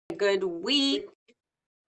Good week.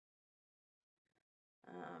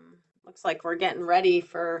 Looks like we're getting ready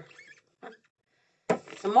for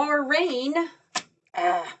some more rain.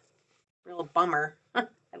 Real bummer,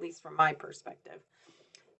 at least from my perspective.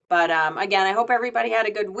 But again, I hope everybody had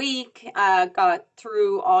a good week, got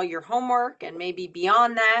through all your homework, and maybe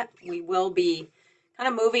beyond that, we will be kind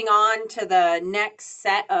of moving on to the next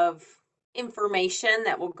set of information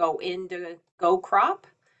that will go into Go Crop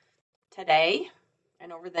today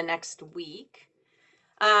and over the next week.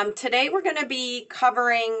 Today we're going to be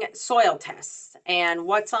covering soil tests and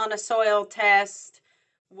what's on a soil test,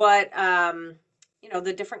 what,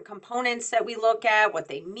 the different components that we look at, what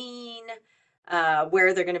they mean,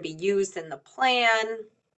 where they're going to be used in the plan.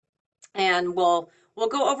 And we'll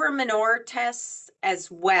go over manure tests as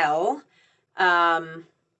well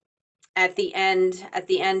at the end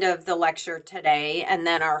of the lecture today. And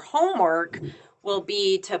then our homework will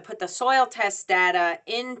be to put the soil test data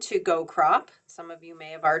into GoCrop. Some of you may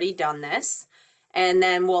have already done this. And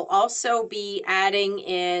then we'll also be adding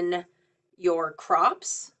in your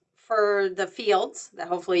crops for the fields that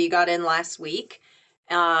hopefully you got in last week.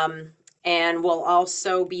 And we'll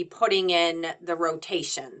also be putting in the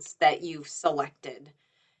rotations that you've selected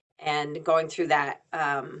and going through that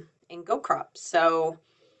in GoCrop. So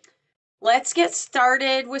let's get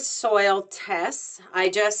started with soil tests. I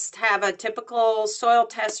just have a typical soil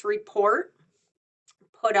test report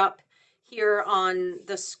put up here on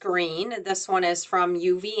the screen. This one is from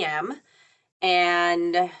UVM.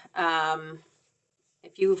 And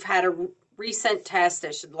if you've had a recent test,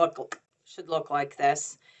 it should look like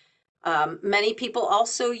this. Many people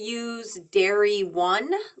also use Dairy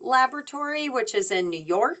One Laboratory, which is in New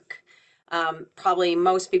York. Probably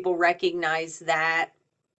most people recognize that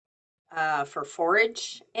for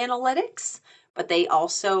forage analytics, but they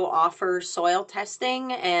also offer soil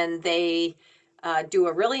testing, and they do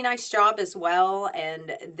a really nice job as well,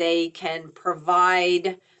 and they can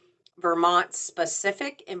provide Vermont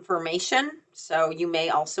specific information. So you may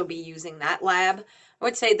also be using that lab. I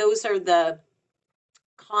would say those are the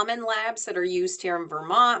common labs that are used here in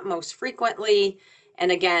Vermont most frequently.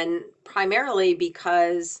 And again, primarily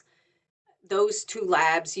because those two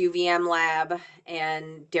labs, UVM lab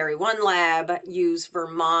and Dairy One lab, use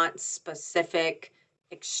Vermont specific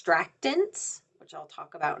extractants, which I'll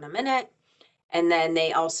talk about in a minute. And then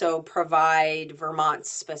they also provide Vermont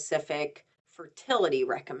specific fertility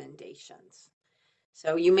recommendations.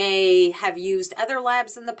 So you may have used other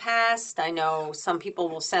labs in the past. I know some people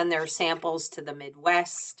will send their samples to the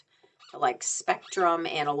Midwest, to like Spectrum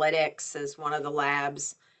Analytics is one of the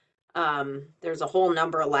labs. There's a whole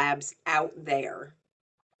number of labs out there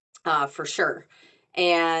for sure.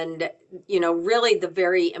 And, really the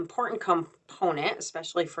very important component,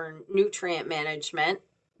 especially for nutrient management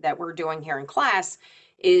that we're doing here in class,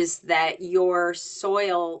 is that your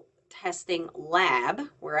soil testing lab,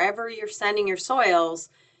 wherever you're sending your soils,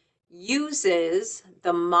 uses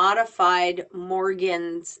the modified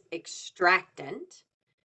Morgan's extractant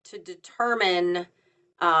to determine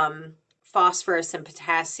phosphorus and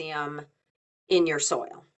potassium in your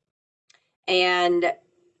soil. And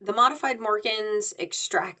the modified Morgan's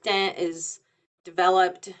extractant is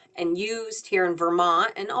developed and used here in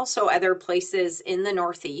Vermont and also other places in the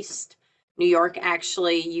Northeast. New York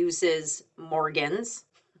actually uses Morgan's,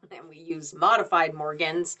 and we use modified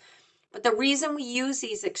Morgan's. But the reason we use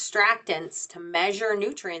these extractants to measure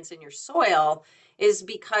nutrients in your soil is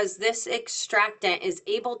because this extractant is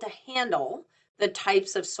able to handle the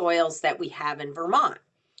types of soils that we have in Vermont,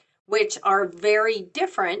 which are very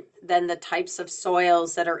different than the types of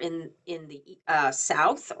soils that are in the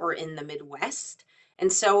South or in the Midwest.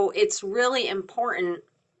 And so it's really important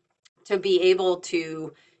to be able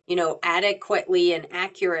to, adequately and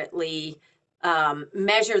accurately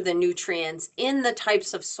measure the nutrients in the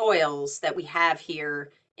types of soils that we have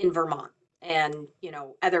here in Vermont and,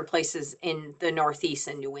 other places in the Northeast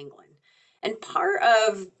and New England. And part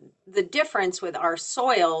of the difference with our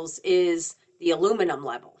soils is the aluminum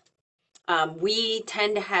level. We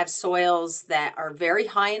tend to have soils that are very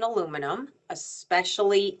high in aluminum,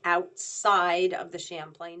 especially outside of the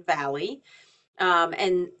Champlain Valley.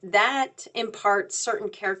 And that imparts certain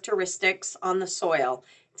characteristics on the soil.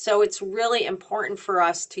 So it's really important for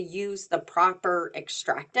us to use the proper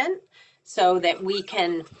extractant so that we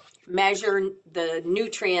can measure the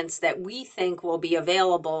nutrients that we think will be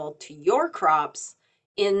available to your crops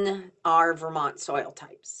in our Vermont soil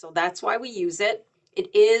types. So that's why we use it.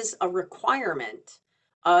 It is a requirement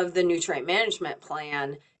of the nutrient management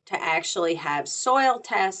plan to actually have soil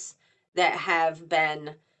tests that have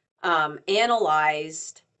been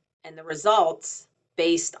analyzed and the results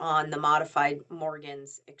based on the modified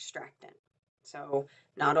Morgan's extractant. So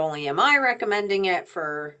not only am I recommending it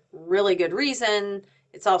for really good reason,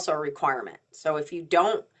 it's also a requirement. So if you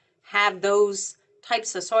don't have those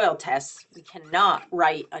types of soil tests, we cannot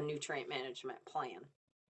write a nutrient management plan.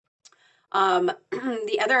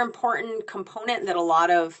 The other important component that a lot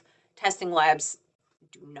of testing labs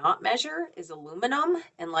do not measure is aluminum.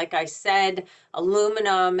 And like I said,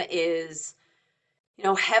 aluminum is,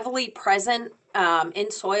 heavily present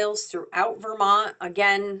in soils throughout Vermont.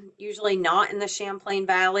 Again, usually not in the Champlain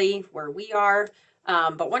Valley where we are.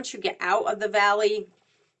 But once you get out of the valley,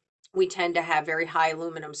 we tend to have very high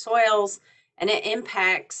aluminum soils, and it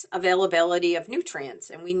impacts availability of nutrients,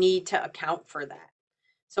 and we need to account for that.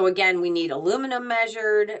 So again, we need aluminum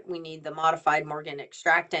measured, we need the modified Morgan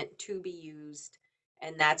extractant to be used,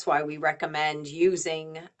 and that's why we recommend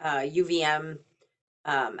using UVM,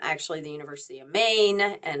 actually the University of Maine,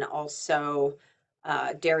 and also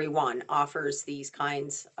Dairy One offers these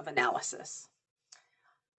kinds of analysis.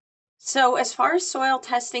 So as far as soil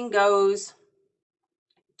testing goes,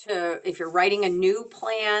 if you're writing a new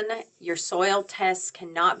plan, your soil tests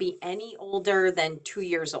cannot be any older than 2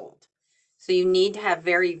 years old. So you need to have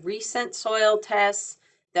very recent soil tests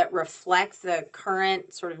that reflect the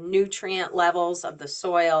current sort of nutrient levels of the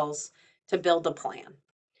soils to build a plan.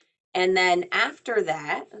 And then after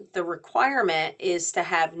that, the requirement is to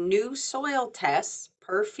have new soil tests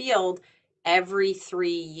per field every 3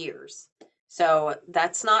 years. So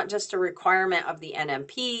that's not just a requirement of the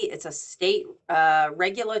NMP, it's a state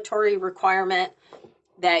regulatory requirement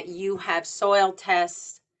that you have soil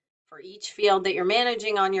tests for each field that you're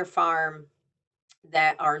managing on your farm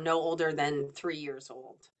that are no older than 3 years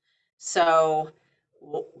old. So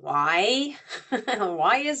why?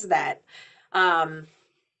 Why is that?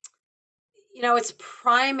 It's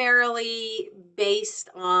primarily based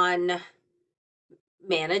on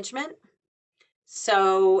management.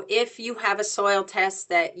 So if you have a soil test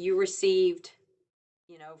that you received,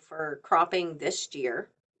 for cropping this year,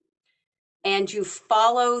 and you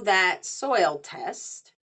follow that soil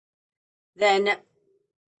test, then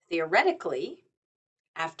theoretically,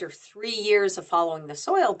 after 3 years of following the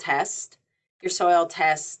soil test, your soil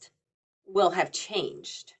test will have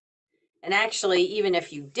changed. And actually, even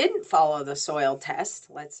if you didn't follow the soil test,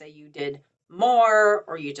 let's say you did more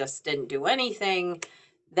or you just didn't do anything,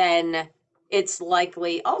 then it's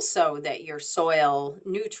likely also that your soil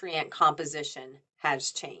nutrient composition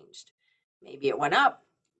has changed. Maybe it went up,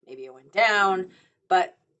 maybe it went down,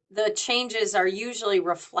 but the changes are usually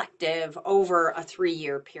reflective over a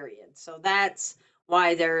 3-year period. So that's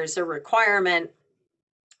why there's a requirement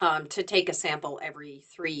to take a sample every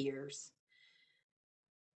 3 years.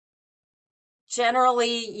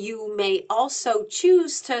 Generally, you may also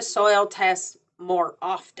choose to soil test more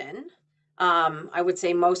often. I would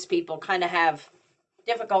say most people kind of have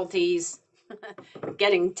difficulties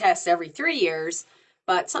getting tests every 3 years,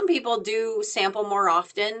 but some people do sample more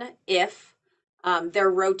often if they're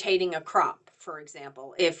rotating a crop, for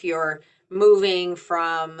example. If you're moving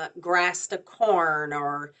from grass to corn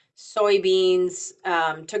or soybeans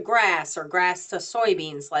to grass or grass to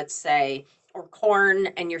soybeans, let's say, or corn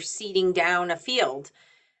and you're seeding down a field.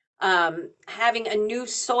 Having a new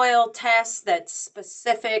soil test that's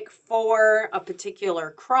specific for a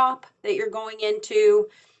particular crop that you're going into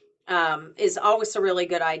is always a really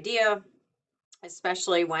good idea,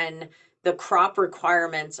 especially when the crop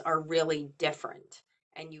requirements are really different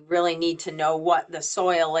and you really need to know what the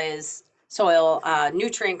soil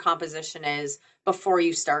nutrient composition is before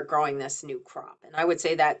you start growing this new crop. And I would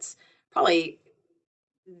say that's probably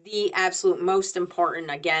the absolute most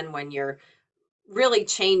important, again, when you're really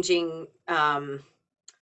changing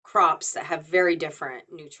crops that have very different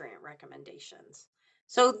nutrient recommendations.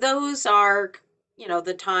 So those are,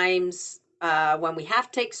 the times when we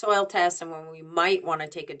have to take soil tests and when we might want to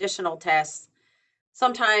take additional tests.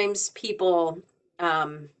 Sometimes people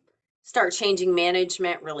start changing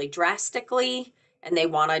management really drastically and they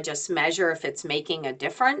want to just measure if it's making a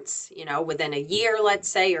difference, within a year, let's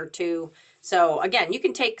say, or two. So again, you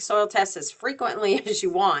can take soil tests as frequently as you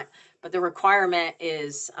want, but the requirement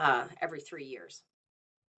is every 3 years.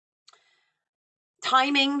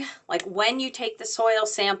 Timing, like when you take the soil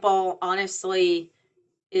sample, honestly,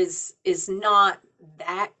 is not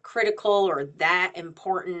that critical or that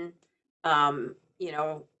important.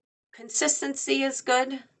 Consistency is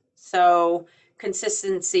good. So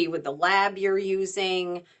consistency with the lab you're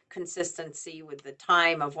using, consistency with the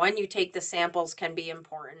time of when you take the samples can be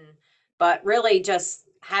important, but really just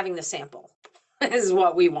having the sample is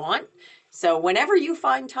what we want. So whenever you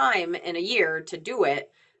find time in a year to do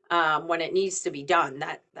it, when it needs to be done.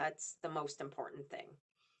 That's the most important thing.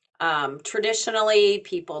 Traditionally,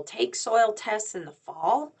 people take soil tests in the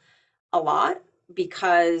fall a lot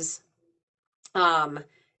because um,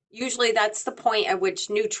 usually that's the point at which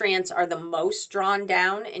nutrients are the most drawn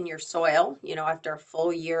down in your soil, after a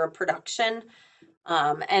full year of production.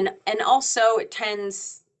 And also it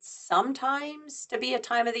tends sometimes to be a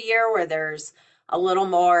time of the year where there's a little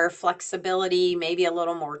more flexibility, maybe a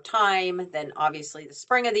little more time than obviously the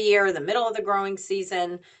spring of the year, the middle of the growing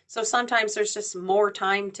season. So sometimes there's just more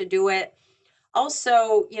time to do it.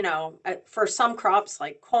 Also, for some crops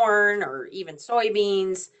like corn or even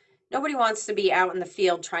soybeans, nobody wants to be out in the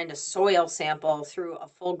field trying to soil sample through a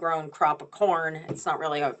full grown crop of corn. It's not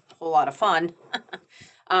really a whole lot of fun,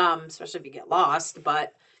 especially if you get lost,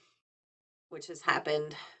 but which has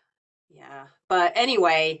happened. Yeah. But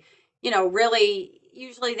anyway, really,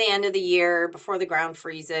 usually the end of the year before the ground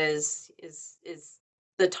freezes is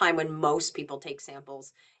the time when most people take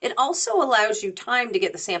samples. It also allows you time to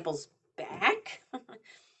get the samples back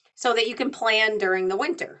so that you can plan during the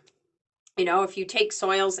winter. If you take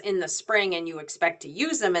soils in the spring and you expect to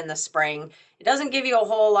use them in the spring, it doesn't give you a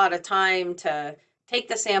whole lot of time to take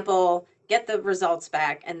the sample, get the results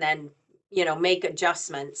back, and then, make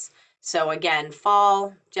adjustments. So again,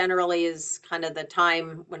 fall generally is kind of the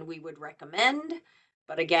time when we would recommend,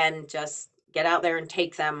 but again, just get out there and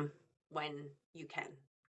take them when you can.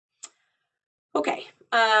 Okay.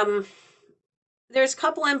 There's a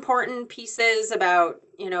couple important pieces about,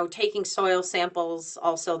 taking soil samples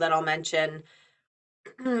also that I'll mention.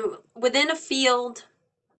 Within a field,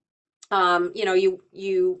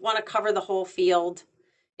 you want to cover the whole field.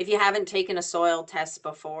 If you haven't taken a soil test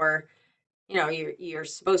before, you're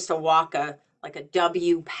supposed to walk a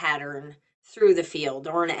W pattern through the field,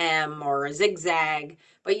 or an M or a zigzag,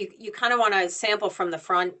 but you kind of want to sample from the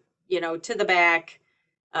front, to the back,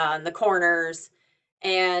 the corners.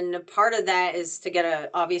 And part of that is to get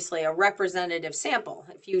obviously a representative sample.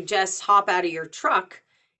 If you just hop out of your truck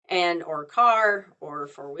or car or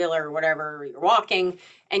four-wheeler or whatever you're walking,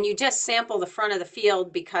 and you just sample the front of the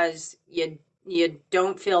field because you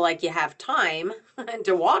don't feel like you have time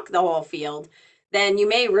to walk the whole field, then you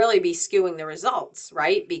may really be skewing the results,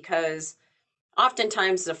 right? Because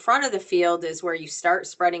oftentimes the front of the field is where you start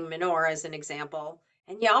spreading manure, as an example,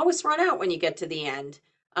 and you always run out when you get to the end,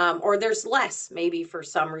 or there's less maybe for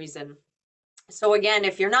some reason. So again,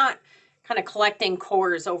 if you're not kind of collecting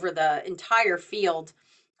cores over the entire field,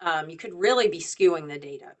 you could really be skewing the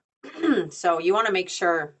data. So you want to make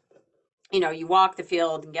sure, you walk the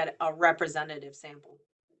field and get a representative sample.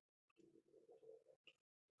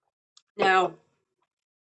 Now,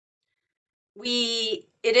 it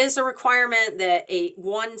is a requirement that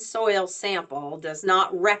one soil sample does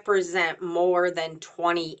not represent more than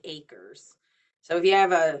 20 acres. So if you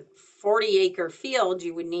have a 40-acre field,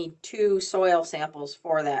 you would need 2 soil samples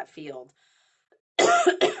for that field,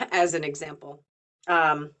 as an example.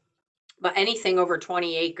 But anything over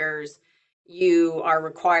 20 acres, you are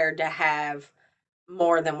required to have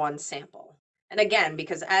more than one sample. And again,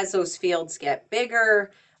 because as those fields get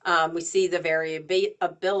bigger, we see the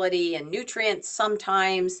variability in nutrients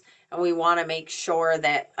sometimes, and we want to make sure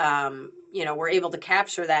that we're able to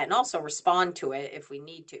capture that and also respond to it if we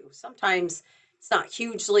need to. Sometimes it's not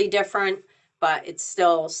hugely different, but it's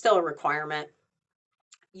still a requirement.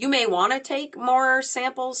 You may want to take more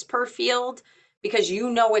samples per field because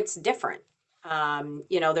it's different.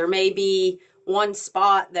 There may be one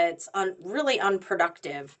spot that's really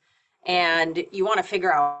unproductive, and you want to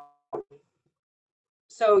figure out.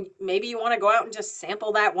 So maybe you want to go out and just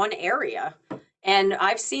sample that one area. And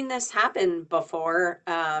I've seen this happen before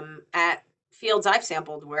at fields I've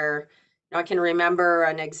sampled where I can remember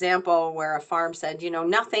an example where a farm said,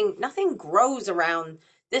 nothing grows around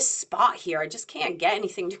this spot here. I just can't get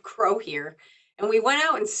anything to grow here. And we went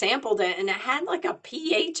out and sampled it, and it had like a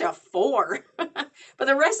pH of 4, but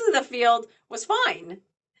the rest of the field was fine.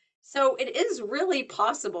 So it is really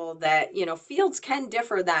possible that, fields can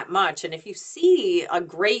differ that much. And if you see a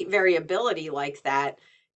great variability like that,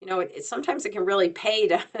 sometimes it can really pay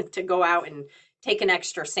to go out and take an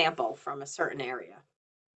extra sample from a certain area.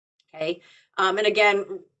 Okay. And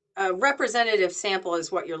again, a representative sample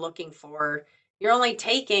is what you're looking for. You're only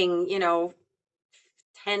taking,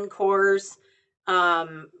 10 cores,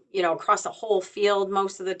 across the whole field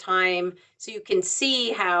most of the time. So you can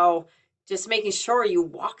see how just making sure you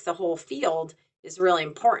walk the whole field is really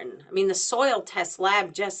important. I mean, the soil test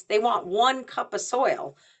lab they want 1 cup of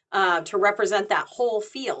soil to represent that whole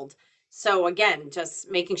field. So again, just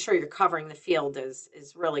making sure you're covering the field is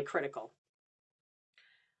really critical.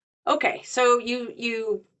 Okay, so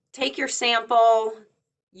you take your sample,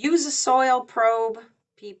 Use a soil probe,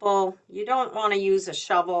 people. You don't want to use a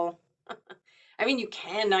shovel. I mean, you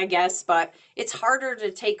can, I guess, but it's harder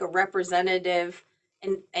to take a representative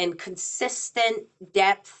and consistent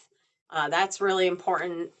depth. That's really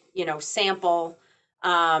important, sample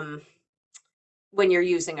um, when you're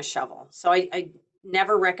using a shovel. So I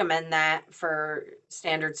never recommend that for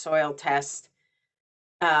standard soil test.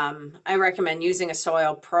 I recommend using a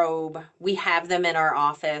soil probe. We have them in our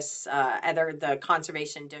office. Other the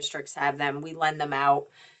conservation districts have them. We lend them out.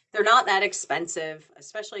 They're not that expensive,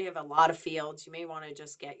 especially if you have a lot of fields. You may want to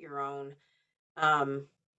just get your own. Um,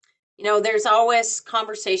 there's always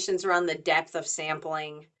conversations around the depth of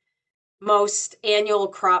sampling. Most annual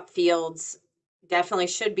crop fields definitely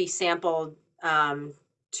should be sampled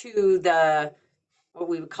to the what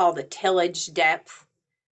we would call the tillage depth.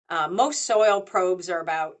 Most soil probes are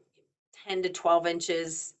about 10 to 12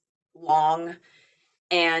 inches long.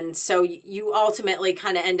 And so you ultimately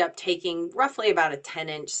kind of end up taking roughly about a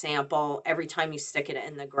 10-inch sample every time you stick it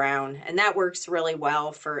in the ground. And that works really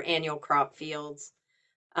well for annual crop fields.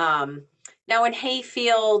 Now in hay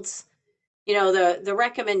fields, the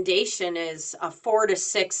recommendation is a 4 to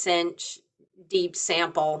 6 inch deep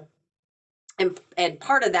sample. And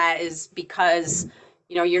part of that is because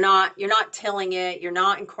you're not tilling it, you're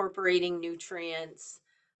not incorporating nutrients.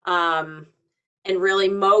 And really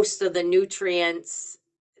most of the nutrients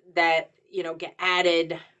that get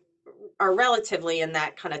added are relatively in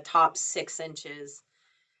that kind of top 6 inches.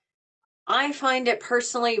 I find it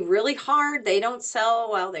personally really hard. They don't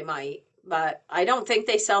sell, well, they might, but I don't think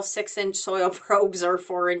they sell 6-inch soil probes or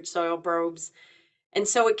 4-inch soil probes. And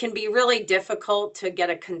so it can be really difficult to get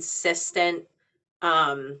a consistent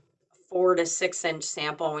um, 4 to 6 inch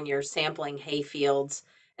sample when you're sampling hay fields.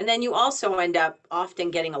 And then you also end up often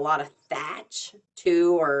getting a lot of thatch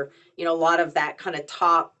too, or a lot of that kind of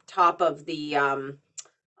top of the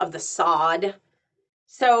sod.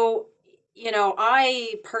 So,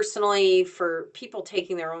 I personally, for people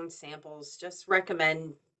taking their own samples, just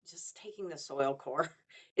recommend just taking the soil core.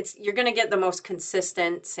 You're going to get the most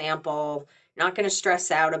consistent sample. You're not going to stress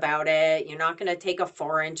out about it. You're not going to take a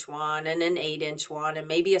 4-inch one and an 8-inch one and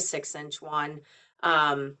maybe a 6-inch one.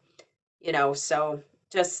 Um, so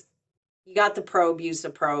just you got the probe, use the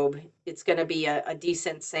probe. It's going to be a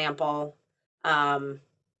decent sample. Um,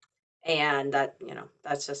 and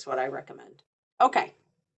that's just what I recommend. Okay.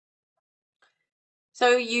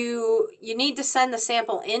 So you need to send the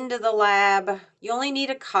sample into the lab. You only need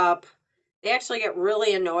a cup. They actually get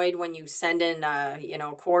really annoyed when you send in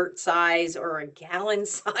quart size or a gallon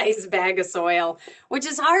size bag of soil, which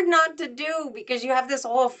is hard not to do because you have this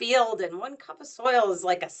whole field and 1 cup of soil is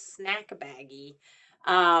like a snack baggie.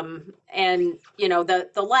 And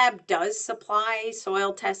the lab does supply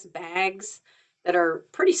soil test bags that are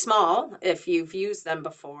pretty small if you've used them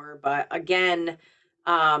before, but again,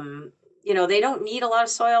 they don't need a lot of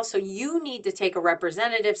soil, so you need to take a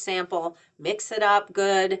representative sample, mix it up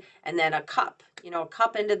good, and then a cup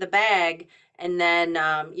into the bag, and then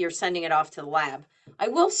you're sending it off to the lab. I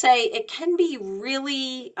will say it can be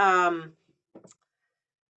really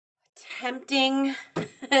tempting,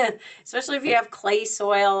 especially if you have clay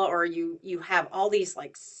soil or you have all these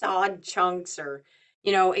like sod chunks, or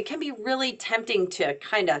it can be really tempting to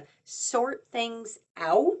kind of sort things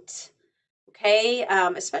out. Okay,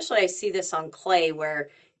 especially I see this on clay where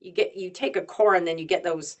you take a core and then you get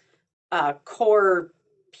those core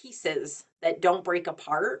pieces that don't break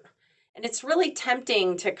apart. And it's really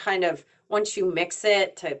tempting to kind of, once you mix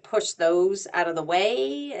it, to push those out of the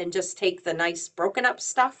way and just take the nice broken up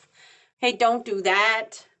stuff. Hey, don't do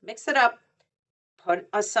that. Mix it up, put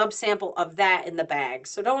a subsample of that in the bag.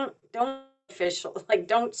 So don't official like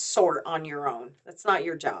don't sort on your own. That's not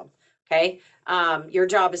your job. Okay. Your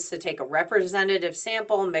job is to take a representative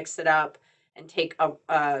sample, mix it up, and take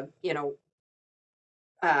a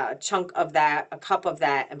chunk of that, a cup of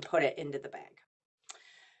that, and put it into the bag.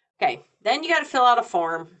 Okay. Then you got to fill out a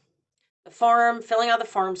form. Filling out the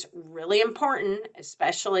form's really important,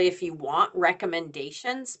 especially if you want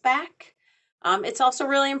recommendations back. It's also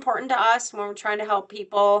really important to us when we're trying to help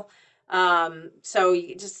people. So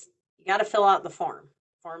you got to fill out the form.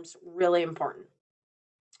 Form's really important.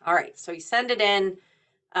 All right, so you send it in.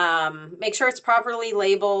 Make sure it's properly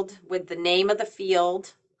labeled with the name of the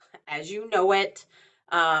field as you know it,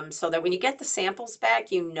 so that when you get the samples back,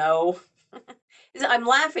 I'm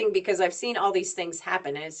laughing because I've seen all these things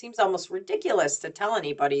happen, and it seems almost ridiculous to tell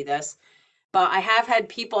anybody this, but I have had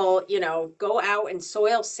people, go out and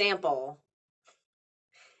soil sample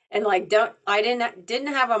and like didn't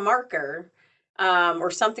have a marker or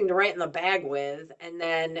something to write in the bag with, and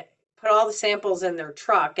then put all the samples in their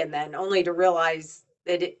truck, and then only to realize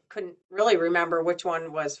they couldn't really remember which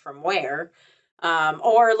one was from where,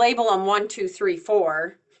 or label them 1, 2, 3,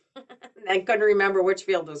 4. And couldn't remember which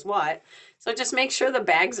field was what. So just make sure the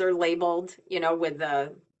bags are labeled, with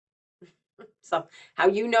the so how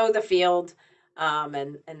you know the field,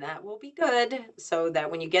 and that will be good so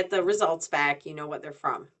that when you get the results back, you know what they're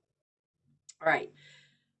from. All right.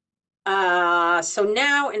 So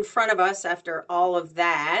now in front of us, after all of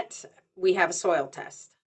that, we have a soil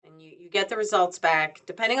test. And you get the results back,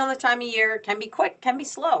 depending on the time of year, can be quick, can be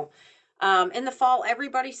slow. In the fall,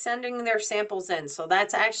 everybody's sending their samples in. So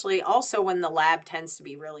that's actually also when the lab tends to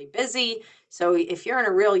be really busy. So if you're in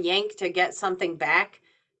a real yank to get something back,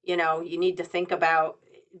 you need to think about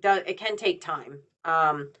it can take time.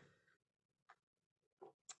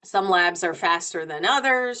 Some labs are faster than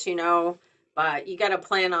others, but you got to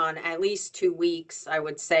plan on at least 2 weeks, I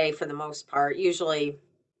would say, for the most part. Usually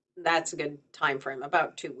that's a good time frame,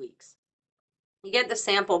 about 2 weeks. You get the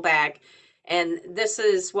sample back, and this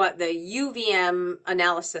is what the UVM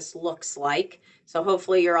analysis looks like. So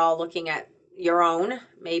hopefully you're all looking at your own,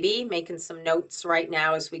 maybe making some notes right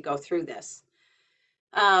now as we go through this.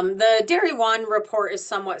 The Dairy One report is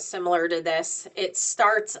somewhat similar to this. It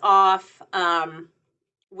starts off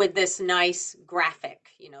with this nice graphic,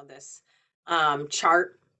 this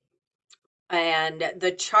chart. And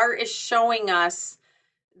the chart is showing us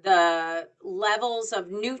the levels of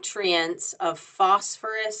nutrients of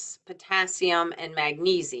phosphorus, potassium, and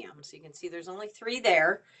magnesium. So you can see there's only 3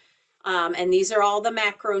 there. And these are all the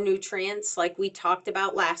macronutrients like we talked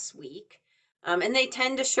about last week. And they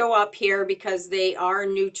tend to show up here because they are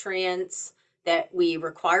nutrients that we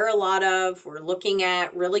require a lot of, we're looking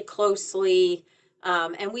at really closely.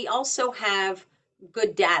 And we also have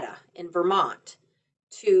good data in Vermont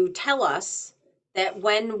to tell us that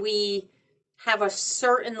when we have a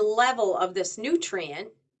certain level of this nutrient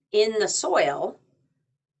in the soil,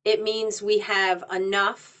 it means we have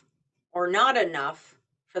enough or not enough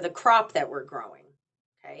for the crop that we're growing.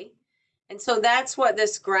 Okay. And so that's what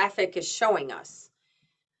this graphic is showing us.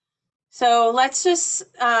 So let's just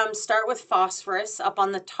start with phosphorus up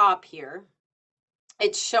on the top here.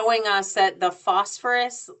 It's showing us that the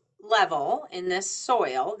phosphorus level in this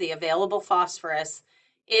soil, the available phosphorus,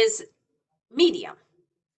 is medium.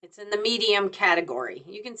 It's in the medium category.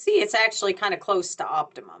 You can see it's actually kind of close to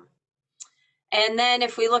optimum. And then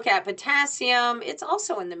if we look at potassium, it's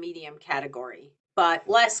also in the medium category, but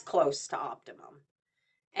less close to optimum.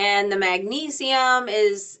 And the magnesium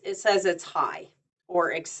it says it's high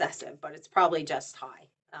or excessive, but it's probably just high.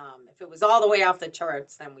 If it was all the way off the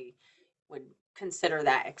charts, then we would consider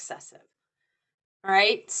that excessive. All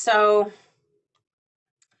right, so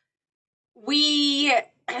we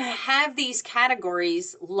have these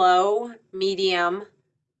categories: low, medium,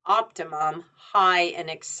 optimum, high, and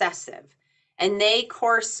excessive. And they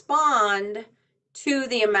correspond to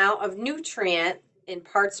the amount of nutrient in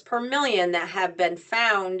parts per million that have been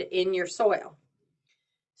found in your soil.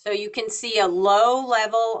 So you can see a low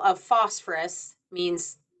level of phosphorus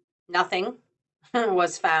means nothing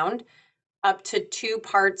was found, up to 2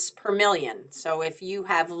 parts per million. So if you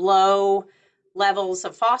have low levels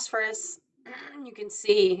of phosphorus, you can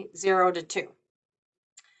see 0 to 2.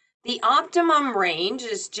 The optimum range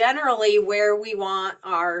is generally where we want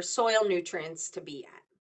our soil nutrients to be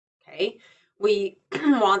at. Okay. We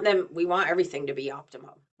want everything to be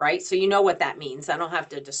optimum, right? So you know what that means. I don't have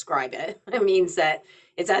to describe it. It means that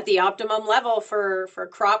it's at the optimum level for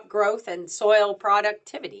crop growth and soil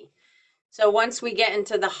productivity. So once we get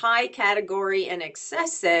into the high category and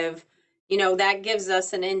excessive, that gives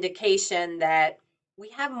us an indication that we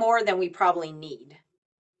have more than we probably need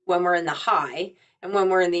when we're in the high. And when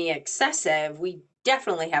we're in the excessive, we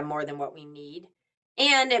definitely have more than what we need.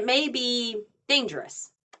 And it may be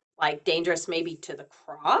dangerous, like dangerous maybe to the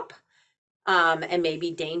crop, and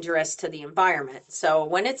maybe dangerous to the environment. So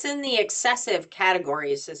when it's in the excessive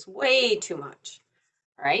category, it's just way too much.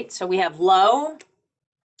 All right. So we have low,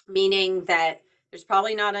 meaning that there's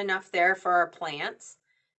probably not enough there for our plants.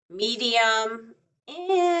 Medium,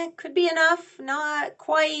 could be enough, not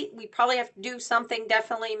quite. We probably have to do something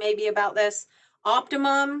definitely maybe about this.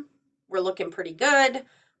 Optimum, we're looking pretty good.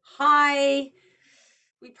 High,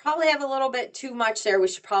 we probably have a little bit too much there. We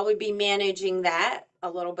should probably be managing that a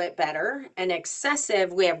little bit better. And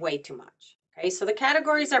excessive, we have way too much. Okay, so the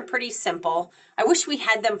categories are pretty simple. I wish we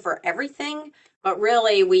had them for everything, but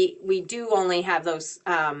really we do only have those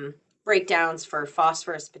breakdowns for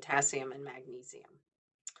phosphorus, potassium, and magnesium.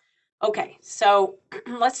 Okay, so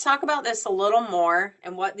let's talk about this a little more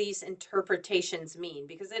and what these interpretations mean,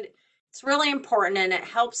 because it's really important and it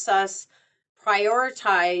helps us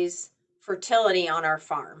prioritize fertility on our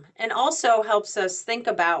farm, and also helps us think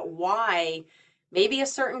about why maybe a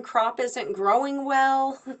certain crop isn't growing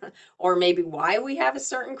well, or maybe why we have a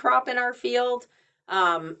certain crop in our field.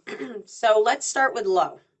 Um, so let's start with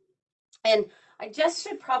low. And I just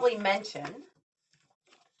should probably mention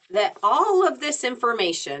that all of this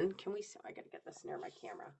information, can we see? I gotta get this near my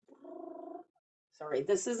camera. Sorry,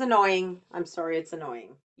 this is annoying. I'm sorry it's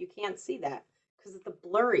annoying. You can't see that because of the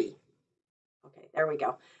blurry. Okay, there we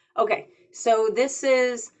go. Okay, so this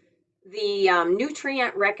is the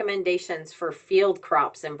nutrient recommendations for field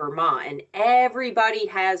crops in Vermont, and everybody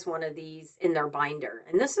has one of these in their binder.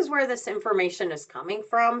 And this is where this information is coming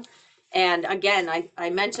from. And again, I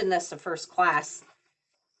mentioned this the first class.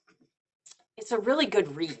 It's a really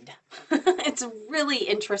good read. It's really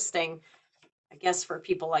interesting, I guess, for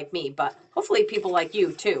people like me, but hopefully people like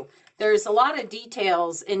you too. There's a lot of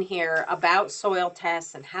details in here about soil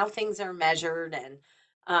tests and how things are measured,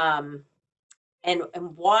 um, and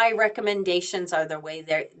why recommendations are the way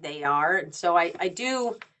they are. And so I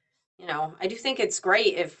do, I do think it's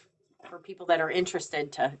great if for people that are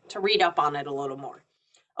interested to read up on it a little more.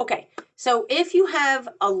 Okay, so if you have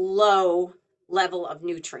a low level of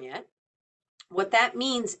nutrient, what that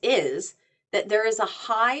means is that there is a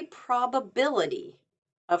high probability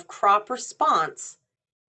of crop response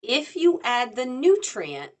if you add the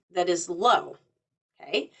nutrient that is low.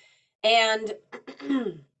 Okay, and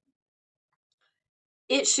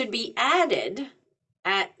it should be added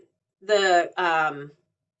at the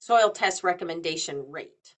soil test recommendation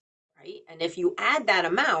rate, right? And if you add that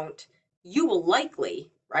amount, you will likely,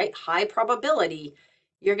 right, high probability,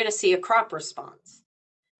 you're going to see a crop response.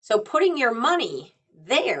 So putting your money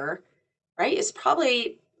there, right, is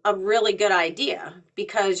probably a really good idea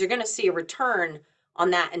because you're going to see a return on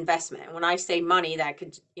that investment. And when I say money, that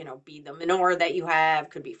could, be the manure that you have,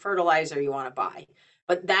 could be fertilizer you want to buy.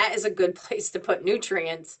 But that is a good place to put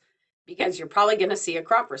nutrients because you're probably going to see a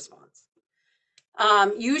crop response.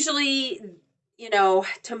 Usually,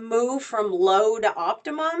 to move from low to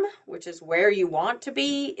optimum, which is where you want to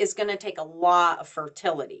be, is going to take a lot of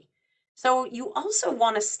fertility. So you also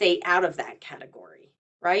want to stay out of that category,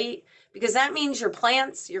 right? Because that means your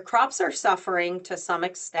plants, your crops are suffering to some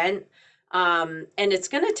extent. And it's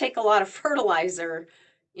going to take a lot of fertilizer,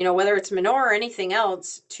 whether it's manure or anything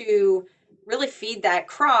else, to really feed that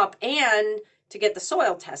crop and to get the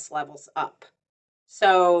soil test levels up.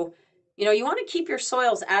 So, you want to keep your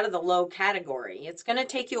soils out of the low category. It's going to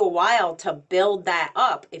take you a while to build that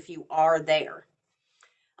up if you are there.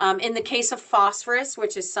 In the case of phosphorus,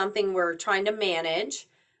 which is something we're trying to manage,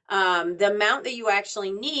 the amount that you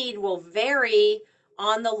actually need will vary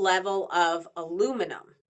on the level of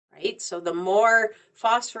aluminum, right? So the more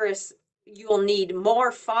phosphorus, you will need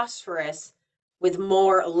more phosphorus with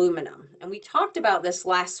more aluminum. And we talked about this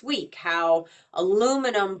last week, how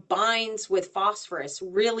aluminum binds with phosphorus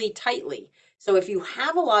really tightly. So if you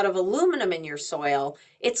have a lot of aluminum in your soil,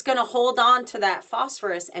 it's going to hold on to that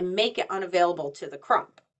phosphorus and make it unavailable to the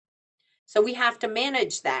crop. So we have to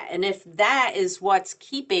manage that. And if that is what's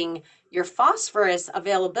keeping your phosphorus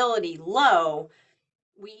availability low,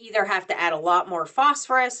 we either have to add a lot more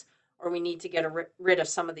phosphorus or we need to get rid of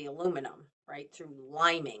some of the aluminum, right, through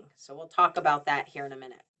liming. So we'll talk about that here in a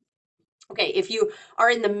minute. Okay, if you are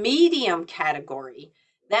in the medium category,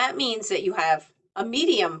 that means that you have a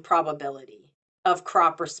medium probability of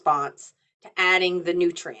crop response to adding the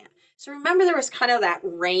nutrient. So remember there was kind of that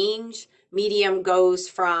range. Medium goes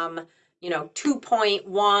from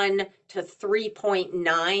 2.1 to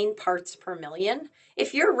 3.9 parts per million.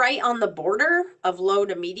 If you're right on the border of low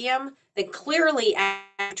to medium, then clearly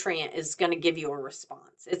nutrient is going to give you a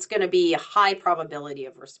response. It's going to be a high probability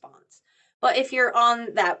of response. But if you're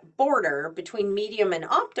on that border between medium and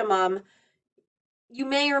optimum, you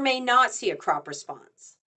may or may not see a crop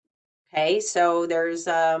response. Okay, so there's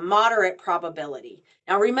a moderate probability.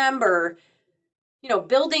 Now remember,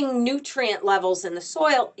 building nutrient levels in the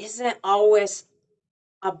soil isn't always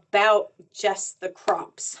about just the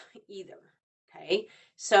crops either. Okay,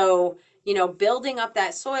 so, building up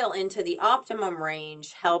that soil into the optimum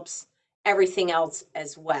range helps everything else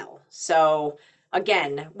as well. So,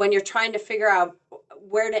 again, when you're trying to figure out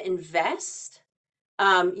where to invest,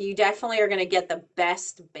 you definitely are going to get the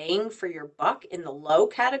best bang for your buck in the low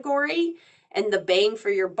category. And the bang for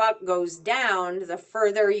your buck goes down the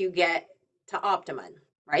further you get to optimum,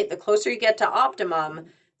 right? The closer you get to optimum,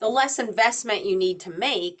 the less investment you need to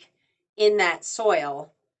make in that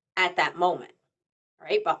soil at that moment,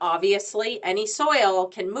 right? But obviously, any soil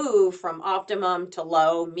can move from optimum to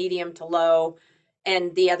low, medium to low,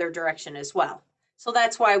 and the other direction as well. So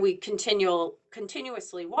that's why we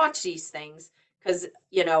continuously watch these things, because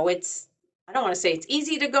I don't want to say it's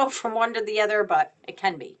easy to go from one to the other, but it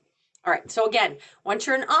can be. All right, so again, once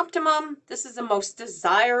you're in optimum, this is the most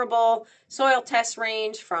desirable soil test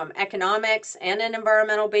range from economics and an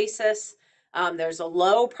environmental basis. There's a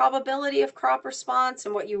low probability of crop response,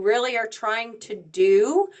 and what you really are trying to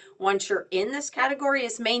do once you're in this category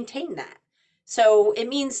is maintain that. So it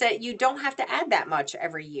means that you don't have to add that much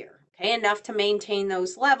every year, okay? Enough to maintain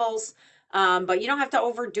those levels, but you don't have to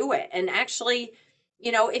overdo it. And actually,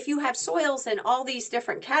 if you have soils in all these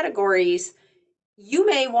different categories, you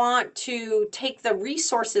may want to take the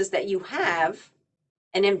resources that you have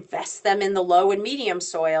and invest them in the low and medium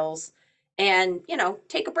soils and,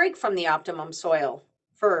 take a break from the optimum soil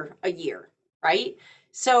for a year, right?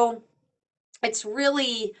 So it's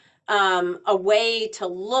really a way to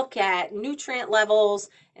look at nutrient levels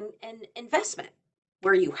and investment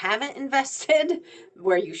where you haven't invested,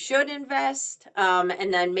 where you should invest,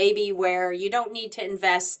 and then maybe where you don't need to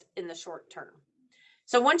invest in the short term.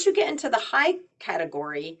 So once you get into the high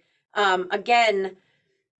category, again,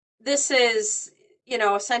 this is,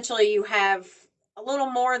 essentially you have a little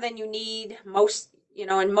more than you need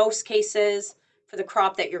in most cases for the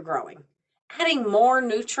crop that you're growing. Adding more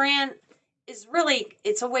nutrient is really,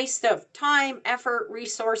 it's a waste of time, effort,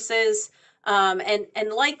 resources,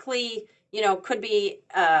 and likely, could be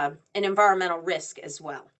an environmental risk as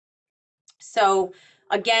well. So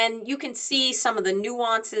again, you can see some of the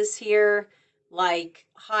nuances here, like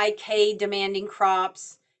high K demanding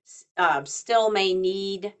crops still may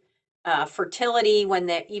need fertility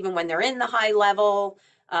even when they're in the high level.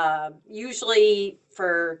 Usually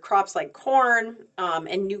for crops like corn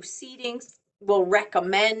and new seedings, we'll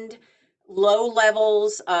recommend low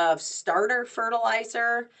levels of starter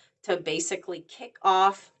fertilizer to basically kick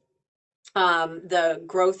off the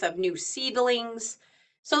growth of new seedlings.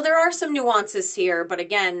 So there are some nuances here, but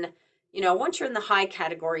again, once you're in the high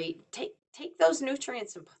category, take those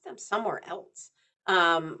nutrients and put them somewhere else,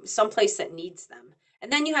 someplace that needs them.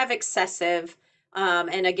 And then you have excessive,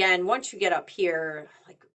 and again, once you get up here,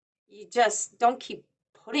 like you just don't keep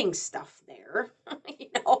putting stuff there.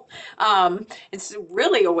 It's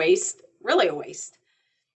really a waste, really a waste.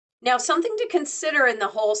 Now, something to consider in the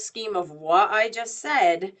whole scheme of what I just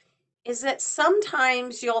said is that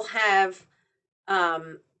sometimes you'll have,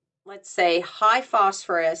 um, let's say, high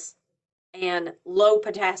phosphorus and low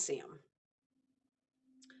potassium.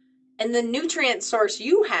 And the nutrient source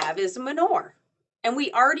you have is manure. And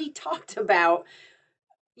we already talked about,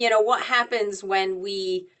 what happens when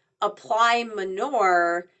we apply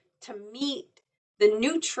manure to meet the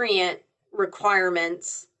nutrient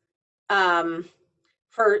requirements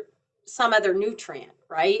for some other nutrient,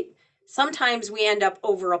 right? Sometimes we end up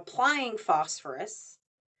over applying phosphorus,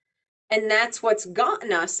 and that's what's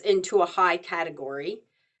gotten us into a high category.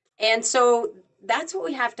 And so that's what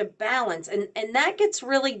we have to balance. And that gets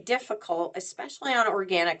really difficult, especially on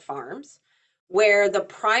organic farms, where the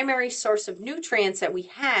primary source of nutrients that we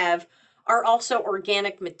have are also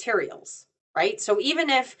organic materials, right? So even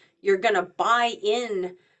if you're going to buy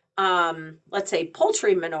in, let's say,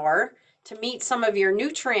 poultry manure to meet some of your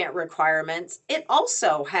nutrient requirements, it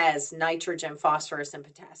also has nitrogen, phosphorus, and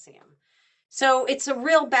potassium. So it's a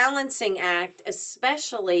real balancing act,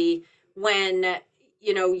 especially when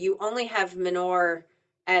you only have manure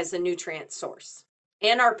as a nutrient source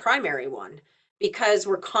and our primary one, because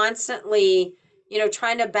we're constantly,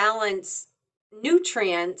 trying to balance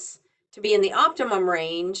nutrients to be in the optimum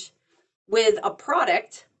range with a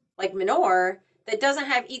product like manure that doesn't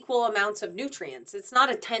have equal amounts of nutrients. It's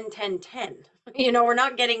not a 10-10-10. We're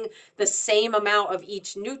not getting the same amount of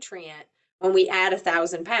each nutrient when we add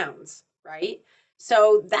 1,000 pounds, right?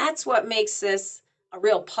 So that's what makes this a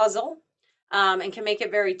real puzzle, and can make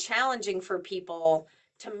it very challenging for people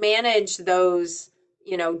to manage those,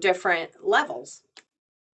 different levels.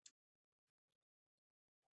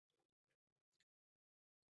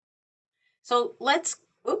 So let's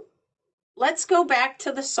go back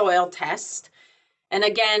to the soil test. And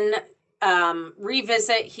again,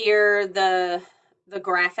 revisit here the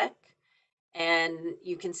graphic, and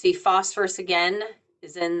you can see phosphorus again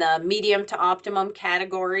is in the medium to optimum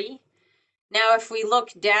category. Now, if we look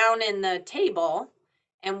down in the table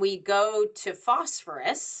and we go to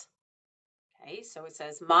phosphorus, okay, so it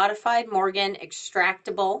says modified Morgan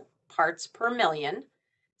extractable parts per million.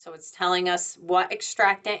 So it's telling us what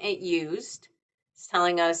extractant it used. It's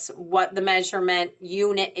telling us what the measurement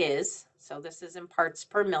unit is. So this is in parts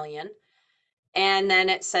per million. And then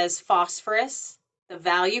it says phosphorus, the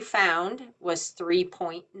value found was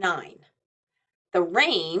 3.9. The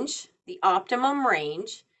range, the optimum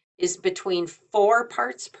range, is between 4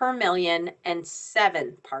 parts per million and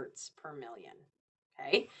 7 parts per million.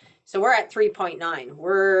 okay? So we're at 3.9.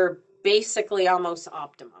 We're basically almost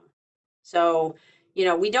optimum. So,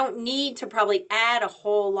 we don't need to probably add a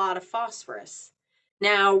whole lot of phosphorus.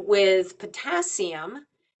 Now, with potassium,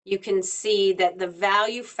 you can see that the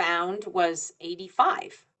value found was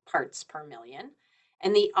 85 parts per million,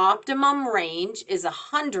 and the optimum range is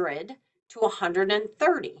 100 to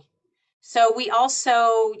 130. So we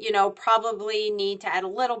also, probably need to add a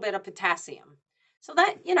little bit of potassium. So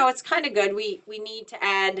that, it's kind of good. We need to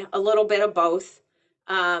add a little bit of both.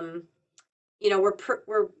 Um,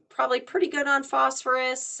 we're probably pretty good on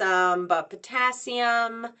phosphorus, but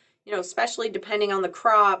potassium, especially depending on the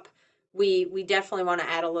crop, we definitely want to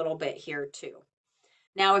add a little bit here too.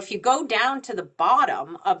 Now, if you go down to the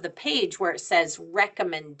bottom of the page where it says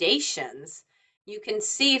recommendations, you can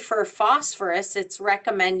see for phosphorus, it's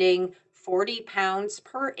recommending 40 pounds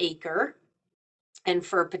per acre. And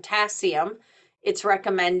for potassium, it's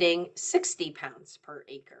recommending 60 pounds per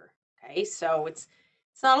acre. Okay, so it's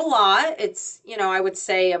not a lot. It's, I would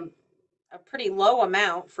say a pretty low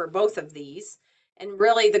amount for both of these. And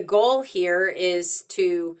really the goal here is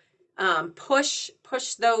to push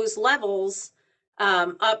those levels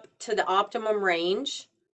up to the optimum range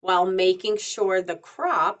while making sure the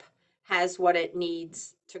crop has what it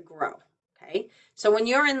needs to grow. Okay, so when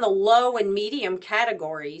you're in the low and medium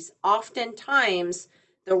categories, oftentimes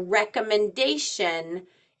the recommendation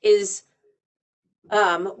is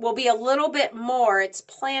will be a little bit more. It's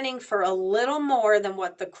planning for a little more than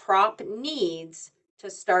what the crop needs to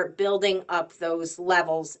start building up those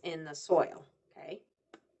levels in the soil. Okay.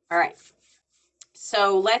 All right.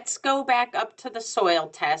 So let's go back up to the soil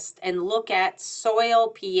test and look at soil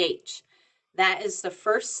pH. That is the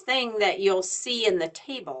first thing that you'll see in the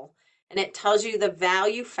table, and it tells you the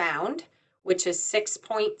value found, which is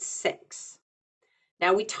 6.6.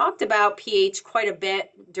 Now, we talked about pH quite a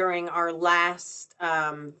bit during our last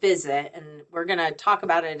visit, and we're going to talk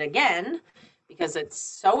about it again because it's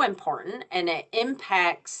so important and it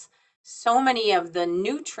impacts so many of the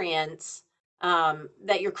nutrients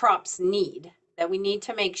that your crops need, that we need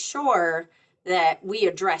to make sure that we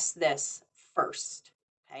address this first.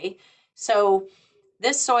 Okay, so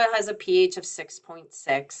this soil has a pH of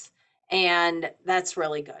 6.6, and that's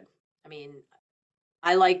really good. I mean,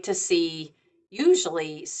 I like to see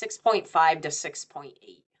usually 6.5 to 6.8.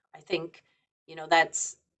 I think,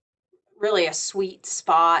 that's really a sweet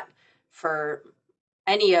spot for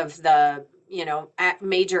any of the,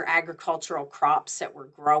 major agricultural crops that we're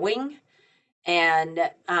growing. And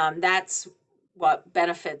that's what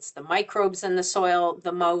benefits the microbes in the soil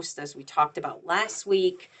the most, as we talked about last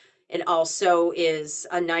week. It also is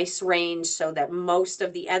a nice range so that most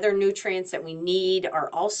of the other nutrients that we need are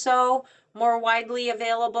also more widely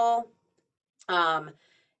available.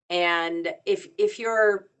 And if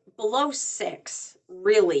you're below 6,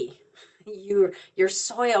 really, your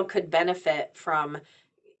soil could benefit from,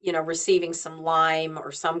 receiving some lime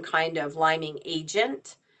or some kind of liming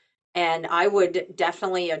agent. And I would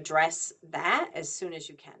definitely address that as soon as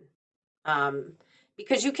you can.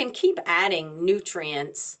 Because you can keep adding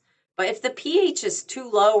nutrients, but if the pH is too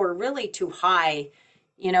low or really too high,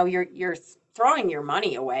 you're throwing your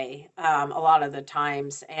money away a lot of the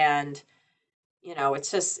times. And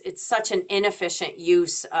it's such an inefficient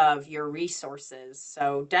use of your resources.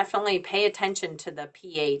 So definitely pay attention to the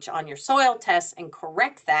pH on your soil test and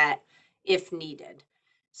correct that if needed.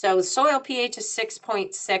 So soil pH is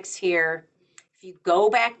 6.6 here. If you go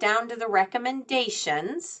back down to the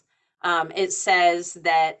recommendations, it says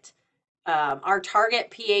that our target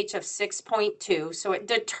pH of 6.2, so it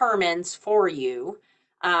determines for you,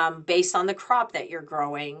 based on the crop that you're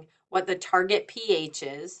growing, what the target pH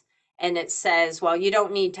is. And it says, well, you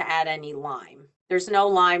don't need to add any lime. There's no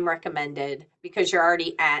lime recommended because you're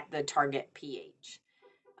already at the target pH.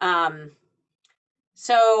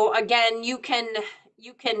 So again, you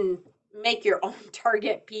can make your own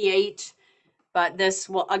target pH, but this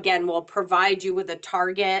will provide you with a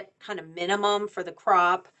target kind of minimum for the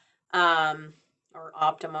crop, or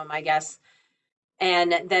optimum, I guess.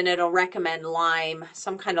 And then it'll recommend lime,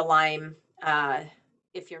 some kind of lime,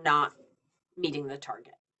 if you're not meeting the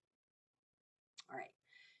target. All right.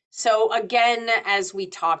 So again, as we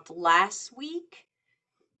talked last week,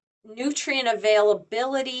 nutrient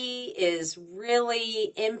availability is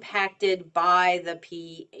really impacted by the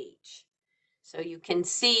pH. So you can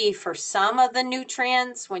see for some of the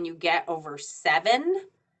nutrients, when you get over 7,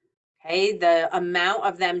 okay, the amount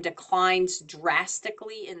of them declines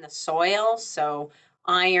drastically in the soil. So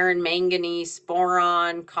iron, manganese,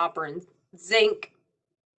 boron, copper, and zinc,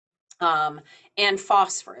 and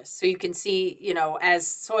phosphorus. So you can see, as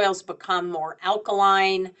soils become more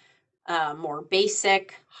alkaline, more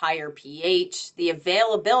basic, higher pH, the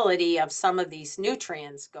availability of some of these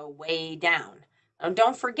nutrients go way down. Now,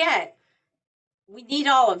 don't forget, we need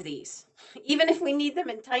all of these, even if we need them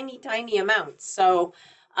in tiny, tiny amounts. So,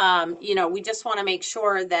 we just want to make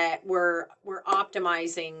sure that we're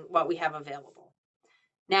optimizing what we have available.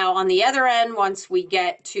 Now, on the other end, once we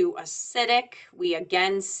get to acidic, we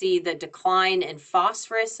again see the decline in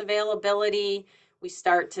phosphorus availability. We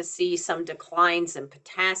start to see some declines in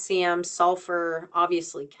potassium, sulfur,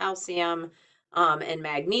 obviously calcium, and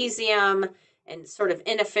magnesium, and sort of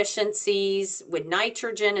inefficiencies with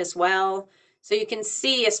nitrogen as well. So you can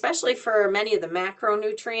see, especially for many of the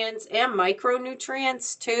macronutrients and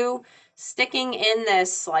micronutrients too, sticking in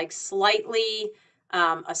this like slightly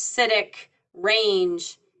acidic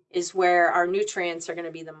range is where our nutrients are going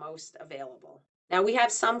to be the most available. Now, we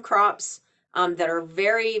have some crops that are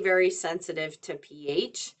very, very sensitive to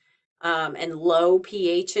pH and low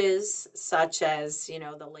pHs, such as,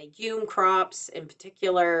 the legume crops in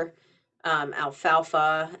particular,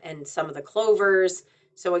 alfalfa and some of the clovers.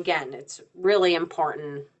 So again, it's really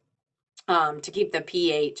important to keep the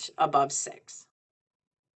pH above 6.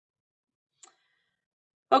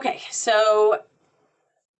 Okay, so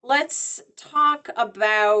let's talk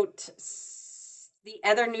about the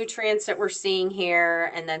other nutrients that we're seeing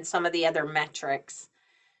here and then some of the other metrics.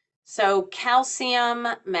 So calcium,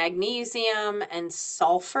 magnesium, and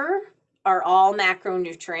sulfur are all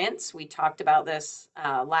macronutrients. We talked about this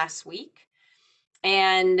last week.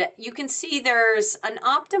 And you can see there's an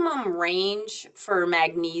optimum range for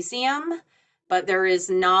magnesium, but there is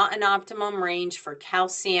not an optimum range for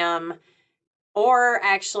calcium or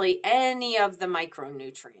actually any of the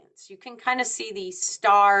micronutrients. You can kind of see these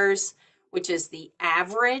stars, which is the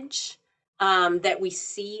average that we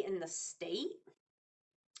see in the state.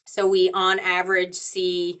 So we on average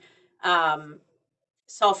see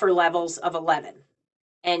sulfur levels of 11,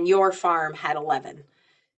 and your farm had 11.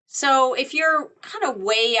 So if you're kind of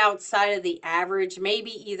way outside of the average,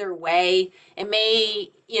 maybe either way, it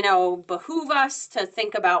may, behoove us to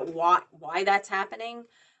think about why that's happening.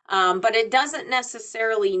 But it doesn't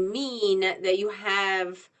necessarily mean that you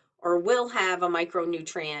have or will have a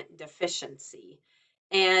micronutrient deficiency.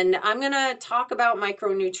 And I'm going to talk about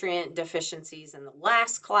micronutrient deficiencies in the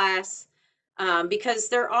last class because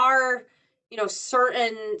there are,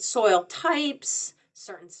 certain soil types,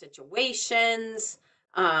 certain situations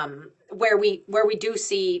where we do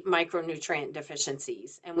see micronutrient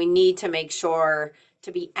deficiencies, and we need to make sure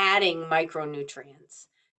to be adding micronutrients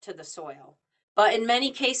to the soil. But in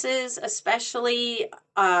many cases, especially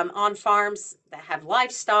on farms that have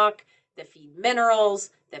livestock, that feed minerals,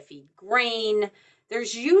 that feed grain,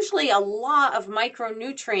 there's usually a lot of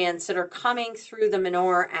micronutrients that are coming through the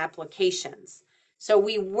manure applications. So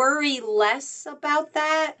we worry less about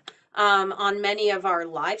that on many of our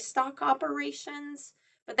livestock operations,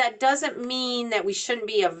 but that doesn't mean that we shouldn't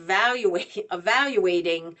be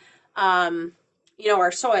evaluating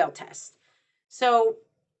our soil test. So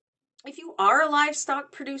if you are a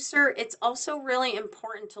livestock producer, it's also really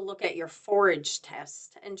important to look at your forage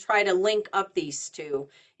test and try to link up these two.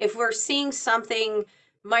 If we're seeing something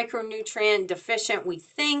micronutrient deficient, we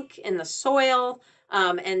think in the soil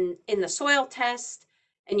and in the soil test,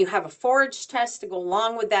 and you have a forage test to go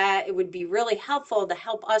along with that, it would be really helpful to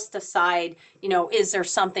help us decide, is there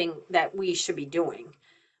something that we should be doing?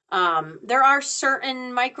 There are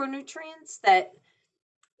certain micronutrients that,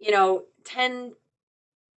 tend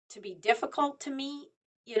to be difficult to meet,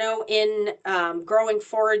 in growing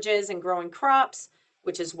forages and growing crops,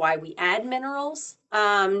 which is why we add minerals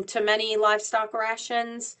to many livestock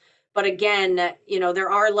rations. But again, there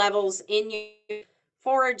are levels in your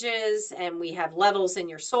forages and we have levels in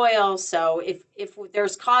your soil. So if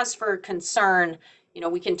there's cause for concern,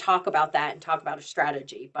 we can talk about that and talk about a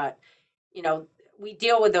strategy. But, we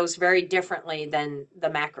deal with those very differently than the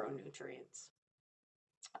macronutrients.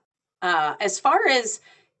 As far as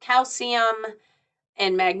calcium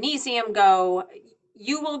and magnesium go,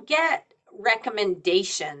 you will get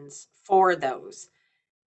recommendations for those.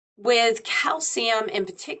 With calcium in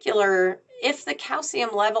particular, if the calcium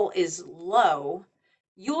level is low,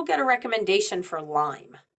 you'll get a recommendation for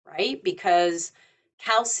lime, right? Because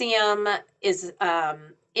calcium is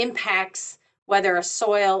impacts whether a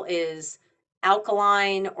soil is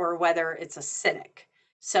alkaline or whether it's acidic.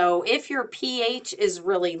 So if your pH is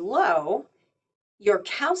really low, your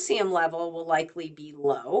calcium level will likely be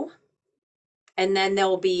low. And then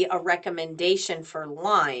there'll be a recommendation for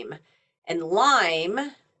lime. And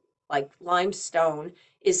lime, like limestone,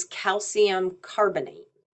 is calcium carbonate,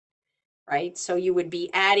 right? So you would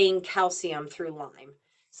be adding calcium through lime.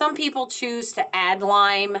 Some people choose to add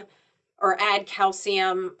lime or add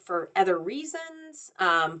calcium for other reasons.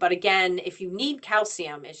 But again, if you need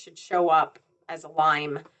calcium, it should show up as a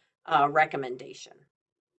Lyme recommendation.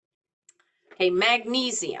 Okay,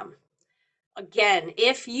 magnesium. Again,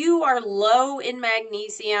 if you are low in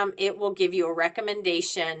magnesium, it will give you a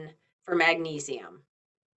recommendation for magnesium.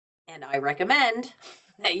 And I recommend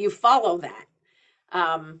that you follow that.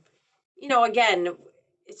 Um, again,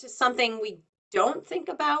 it's just something we don't think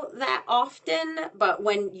about that often, but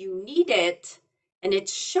when you need it and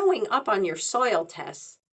it's showing up on your soil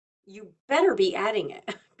tests, you better be adding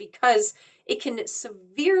it because it can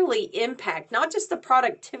severely impact not just the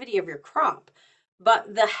productivity of your crop,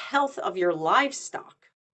 but the health of your livestock.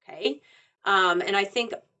 Okay. And I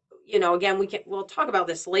think, again, we'll talk about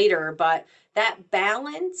this later, but that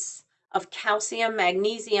balance of calcium,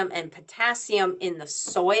 magnesium, and potassium in the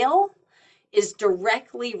soil is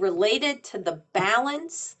directly related to the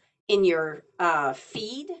balance in your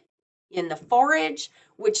feed, in the forage,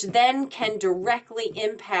 which then can directly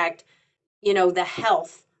impact, the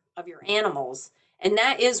health of your animals. And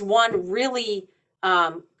that is one really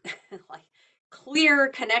like clear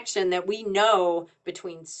connection that we know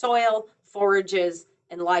between soil, forages,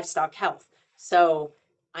 and livestock health. So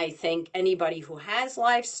I think anybody who has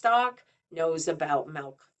livestock knows about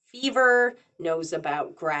milk fever, knows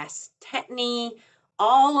about grass tetany.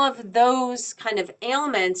 All of those kind of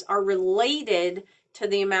ailments are related to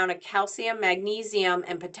the amount of calcium, magnesium,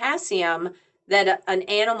 and potassium that an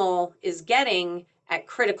animal is getting at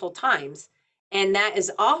critical times. And that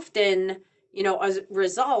is often, as a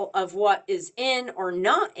result of what is in or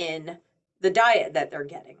not in the diet that they're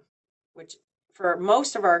getting, which for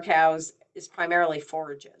most of our cows is primarily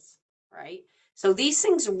forages, right? So these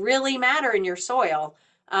things really matter in your soil,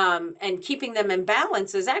 and keeping them in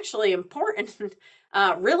balance is actually important,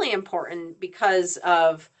 really important because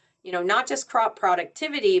of, not just crop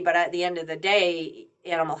productivity, but at the end of the day,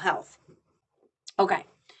 animal health. Okay.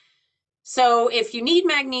 So if you need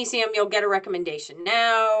magnesium, you'll get a recommendation.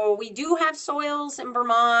 Now, we do have soils in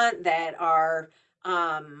Vermont that are,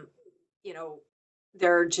 you know,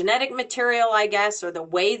 their genetic material, I guess, or the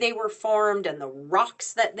way they were formed and the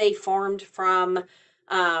rocks that they formed from,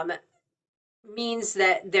 um, means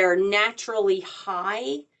that they're naturally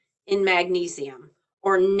high in magnesium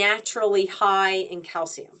or naturally high in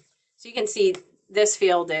calcium. So you can see this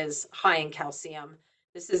field is high in calcium.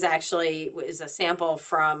 This is actually is a sample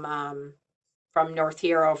from North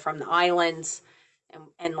Hero, from the islands.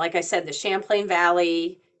 And like I said, the Champlain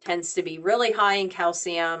Valley tends to be really high in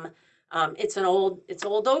calcium. It's old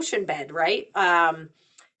ocean bed, right?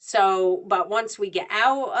 But once we get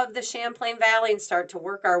out of the Champlain Valley and start to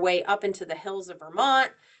work our way up into the hills of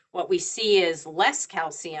Vermont, what we see is less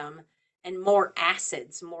calcium and more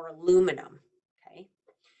acids, more aluminum. Okay.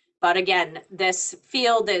 But again, this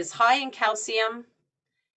field is high in calcium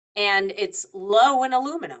and it's low in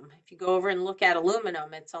aluminum. If you go over and look at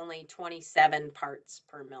aluminum, it's only 27 parts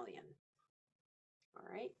per million. All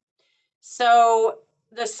right. So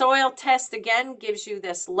the soil test again gives you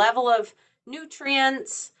this level of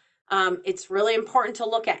nutrients. It's really important to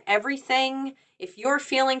look at everything. If you're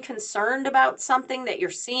feeling concerned about something that you're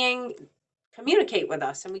seeing, communicate with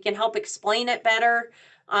us and we can help explain it better,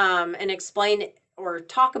 and explain or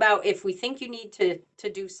talk about if we think you need to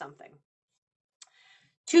do something.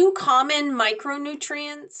 Two common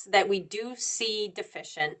micronutrients that we do see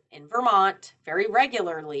deficient in Vermont very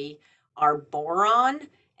regularly are boron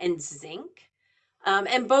and zinc.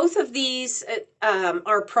 And both of these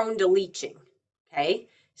are prone to leaching. Okay,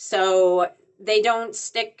 so they don't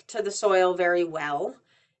stick to the soil very well,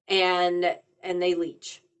 and they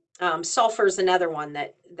leach. Sulfur is another one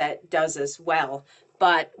that does as well.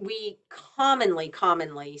 But we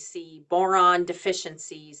commonly see boron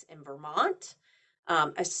deficiencies in Vermont,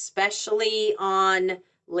 especially on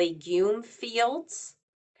legume fields.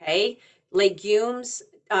 Okay, legumes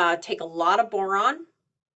take a lot of boron,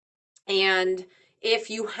 and if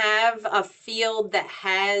you have a field that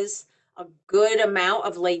has a good amount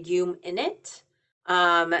of legume in it,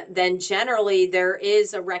 then generally there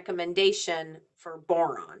is a recommendation for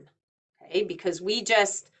boron, okay? Because we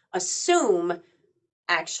just assume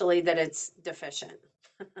actually that it's deficient.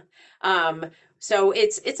 um, so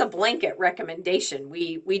it's a blanket recommendation.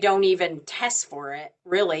 We don't even test for it,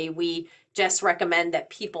 really. We just recommend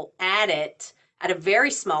that people add it at a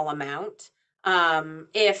very small amount,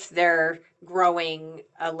 if they're growing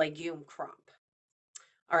a legume crop.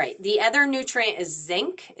 All right, the other nutrient is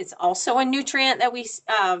zinc. It's also a nutrient that we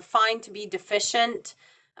find to be deficient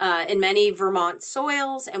in many Vermont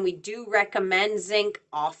soils, and we do recommend zinc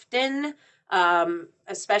often,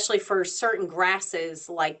 especially for certain grasses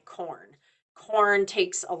like corn. corn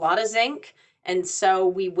takes a lot of zinc, and so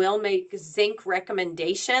we will make zinc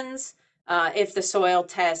recommendations if the soil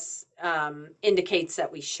test indicates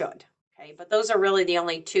that we should. Okay, but those are really the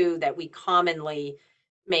only two that we commonly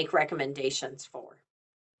make recommendations for.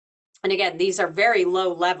 And again, these are very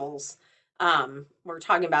low levels. We're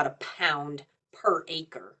talking about a pound per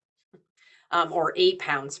acre, or 8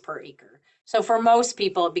 pounds per acre. So for most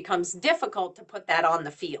people, it becomes difficult to put that on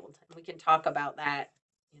the field. We can talk about that,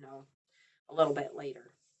 a little bit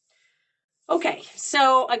later. Okay,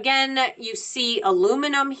 so again, you see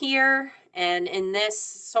aluminum here, and in this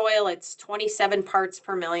soil, it's 27 parts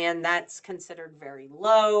per million. That's considered very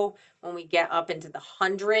low. When we get up into the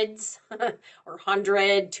hundreds or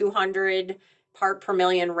 100, 200 part per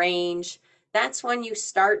million range, that's when you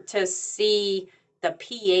start to see the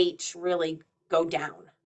pH really go down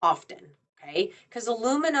often, okay? Because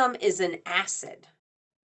aluminum is an acid.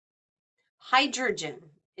 Hydrogen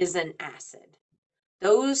is an acid.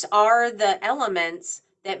 Those are the elements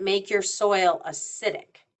that make your soil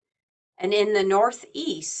acidic. And in the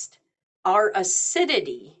Northeast, our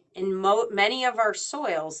acidity in many of our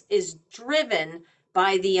soils is driven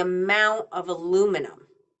by the amount of aluminum.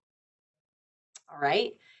 All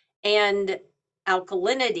right. And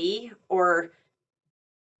alkalinity or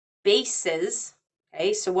bases,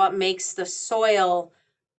 okay, so what makes the soil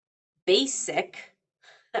basic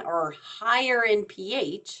or higher in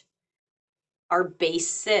pH are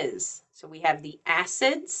bases. So we have the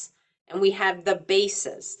acids and we have the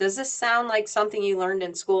bases. Does this sound like something you learned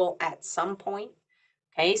in school at some point?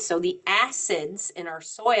 Okay, so the acids in our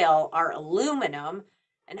soil are aluminum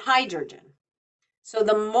and hydrogen. So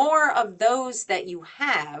the more of those that you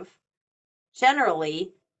have,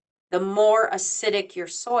 generally, the more acidic your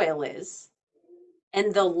soil is,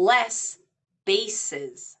 and the less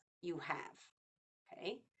bases you have.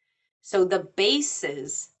 Okay. So the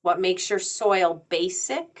bases, what makes your soil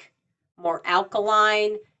basic, more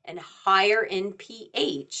alkaline, and higher in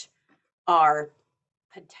pH are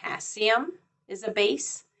potassium is a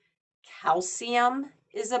base, calcium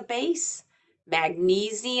is a base,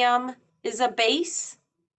 magnesium is a base.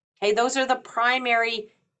 Okay, those are the primary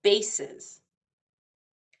bases.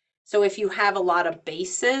 So if you have a lot of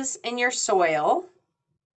bases in your soil,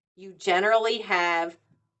 you generally have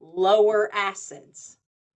lower acids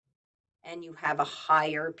and you have a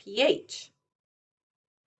higher pH.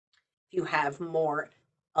 If you have more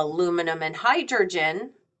aluminum and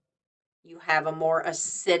hydrogen, you have a more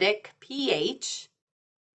acidic pH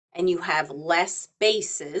and you have less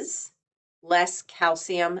bases, less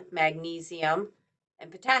calcium, magnesium,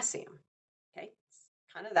 and potassium. Okay, it's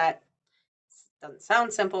kind of that. Doesn't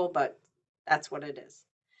sound simple, but that's what it is.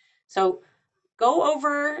 So go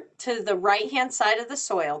over to the right-hand side of the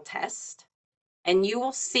soil test and you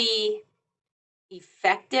will see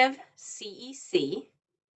effective CEC.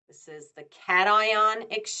 This is the cation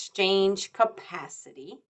exchange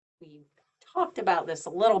capacity. We talked about this a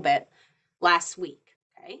little bit last week,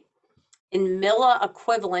 okay? In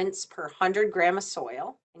milliequivalents per 100 gram of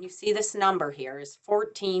soil, and you see this number here is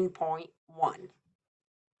 14.1,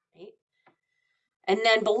 right? And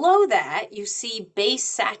then below that, you see base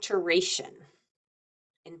saturation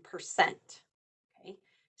in percent, okay?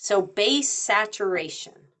 So base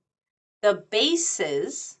saturation, the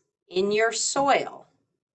bases in your soil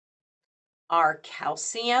are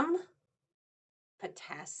calcium,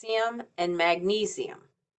 potassium, and magnesium,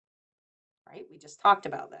 right? We just talked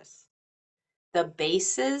about this. The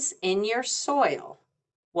bases in your soil,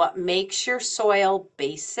 what makes your soil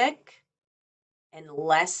basic and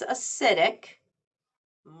less acidic,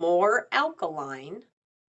 more alkaline,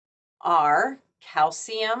 are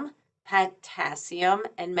calcium, potassium,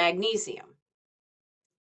 and magnesium.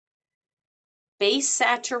 Base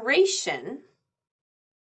saturation,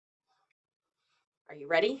 are you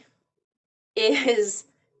ready? Is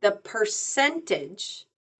the percentage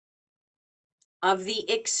of the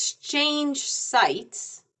exchange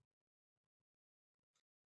sites,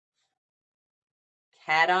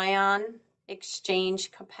 cation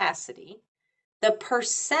exchange capacity, the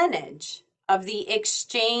percentage of the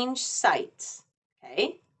exchange sites,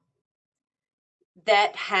 okay,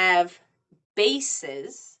 that have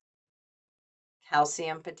bases,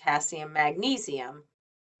 calcium, potassium, magnesium,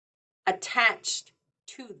 attached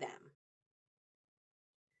to them.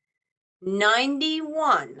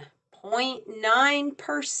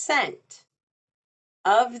 91.9%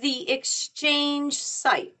 of the exchange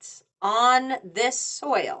sites on this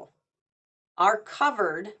soil are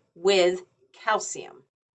covered with calcium.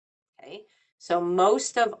 Okay, so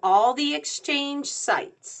most of all the exchange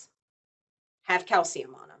sites have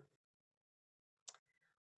calcium on them.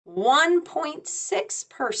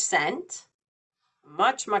 1.6%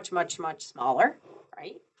 much, much, much, much smaller,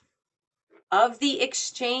 right? Of the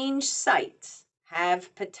exchange sites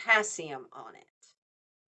have potassium on it.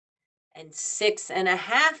 And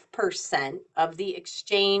 6.5% of the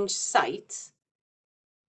exchange sites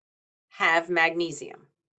have magnesium.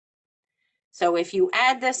 So if you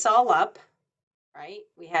add this all up, right,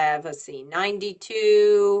 we have, let's see,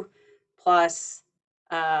 92 plus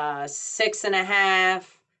 6.5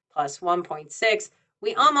 plus 1.6,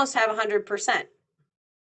 we almost have 100%.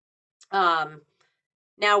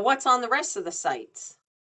 Now, what's on the rest of the sites?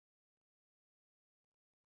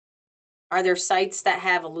 Are there sites that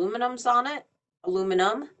have aluminums on it?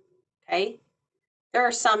 Aluminum, okay? There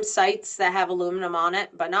are some sites that have aluminum on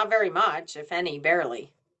it, but not very much, if any,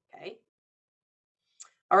 barely, okay?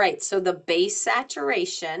 All right, so the base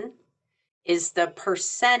saturation is the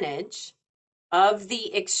percentage of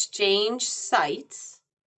the exchange sites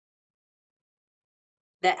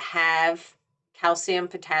that have calcium,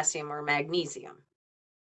 potassium, or magnesium.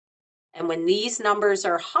 And when these numbers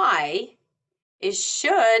are high, it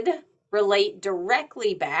should relate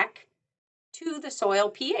directly back to the soil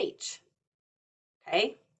pH,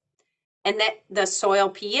 okay? And that the soil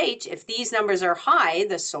pH, if these numbers are high,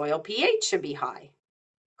 the soil pH should be high,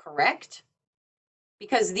 correct?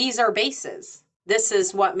 Because these are bases. This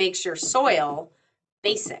is what makes your soil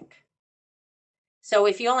basic. So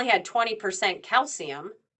if you only had 20%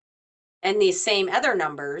 calcium and these same other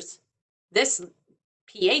numbers, this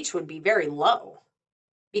pH would be very low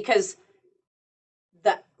because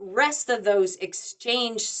the rest of those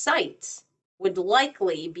exchange sites would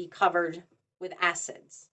likely be covered with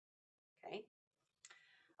acids.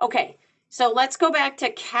 Okay, so let's go back to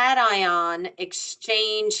cation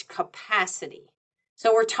exchange capacity.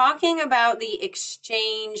 So we're talking about the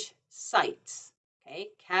exchange sites, okay?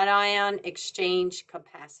 Cation exchange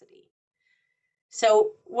capacity.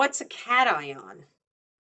 So what's a cation?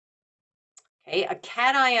 Okay, a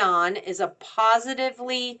cation is a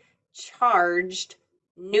positively charged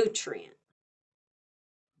nutrient.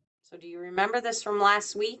 So do you remember this from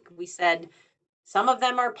last week? We said some of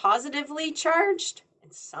them are positively charged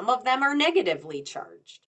and some of them are negatively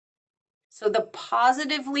charged. So the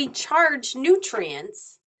positively charged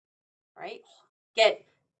nutrients, right, get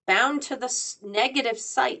bound to the negative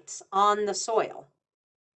sites on the soil.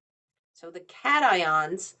 So the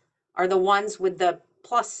cations are the ones with the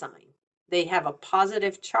plus sign. They have a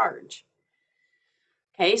positive charge.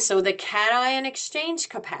 Okay, so the cation exchange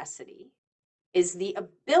capacity is the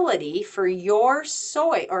ability for your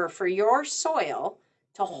soil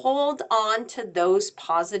to hold on to those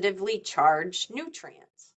positively charged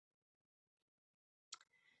nutrients.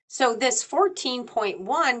 So this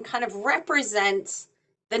 14.1 kind of represents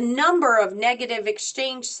the number of negative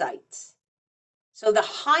exchange sites. So the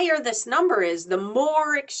higher this number is, the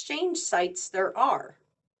more exchange sites there are.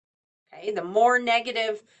 Okay, the more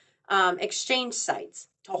negative exchange sites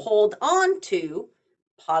to hold on to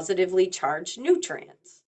positively charged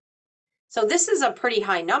nutrients. So this is a pretty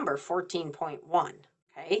high number, 14.1,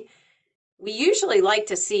 okay? We usually like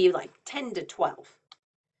to see like 10 to 12.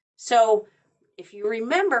 So if you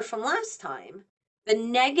remember from last time, the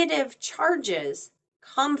negative charges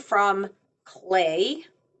come from clay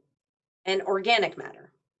and organic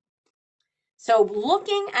matter. So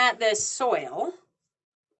looking at this soil,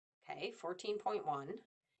 okay, 14.1,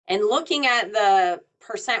 and looking at the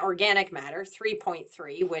percent organic matter,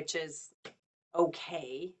 3.3, which is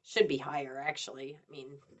okay, should be higher actually. I mean,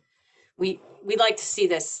 we'd like to see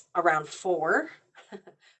this around 4.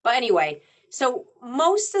 But anyway, so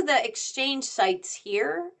most of the exchange sites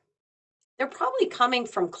here, they're probably coming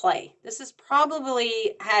from clay. This is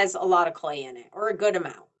probably has a lot of clay in it, or a good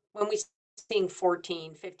amount. When we seeing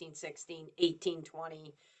 14, 15, 16, 18,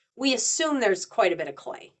 20, we assume there's quite a bit of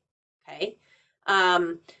clay, okay?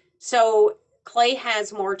 So clay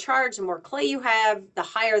has more charge. The more clay you have, the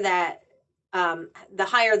higher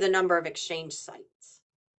the number of exchange sites.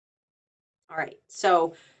 All right,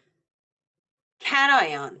 so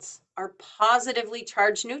cations are positively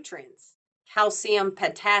charged nutrients. Calcium,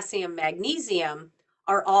 potassium, magnesium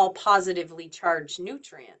are all positively charged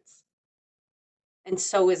nutrients. And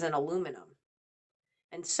so isn't aluminum.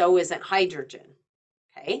 And so isn't hydrogen.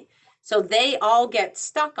 Okay? So they all get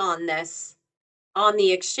stuck on this on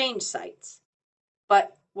the exchange sites.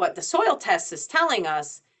 But what the soil test is telling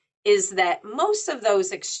us is that most of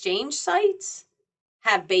those exchange sites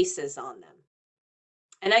have bases on them.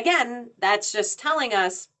 And again, that's just telling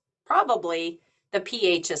us probably the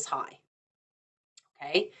pH is high.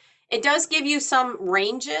 Okay, it does give you some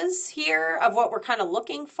ranges here of what we're kind of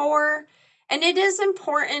looking for. And it is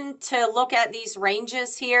important to look at these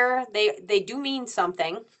ranges here. They do mean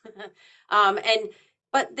something. And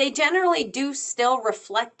but they generally do still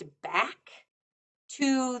reflect back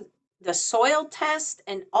to the soil test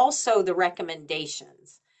and also the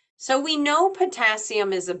recommendations. So we know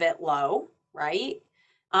potassium is a bit low, right?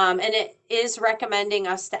 And it is recommending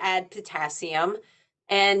us to add potassium.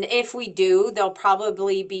 And if we do, they'll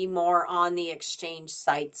probably be more on the exchange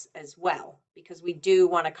sites as well, because we do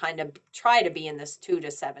want to kind of try to be in this 2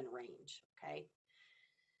 to 7 range, okay?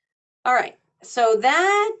 All right, so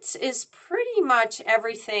that is pretty much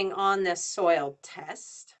everything on this soil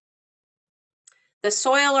test. The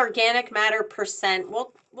soil organic matter percent,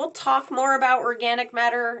 we'll talk more about organic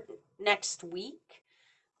matter next week.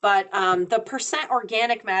 But the percent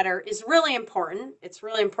organic matter is really important. It's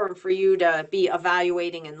really important for you to be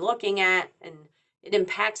evaluating and looking at, and it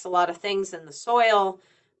impacts a lot of things in the soil,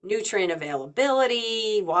 nutrient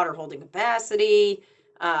availability, water holding capacity,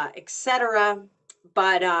 etc.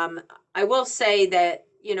 But I will say that,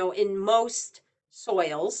 you know, in most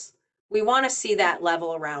soils, we want to see that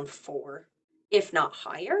level around 4, if not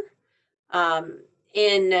higher. Um,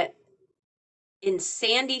 in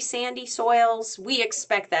sandy soils, we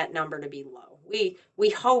expect that number to be low. We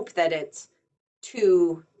hope that it's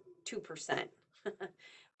 2%.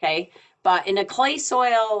 Okay, but in a clay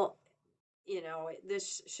soil, you know,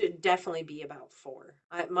 this should definitely be about 4.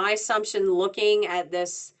 My assumption looking at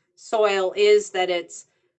this soil is that it's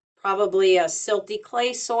probably a silty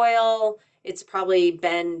clay soil. It's probably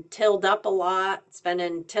been tilled up a lot. It's been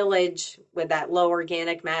in tillage with that low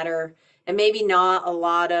organic matter, and maybe not a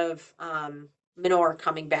lot of manure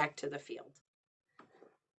coming back to the field.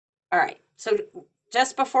 All right, so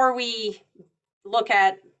just before we look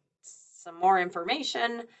at some more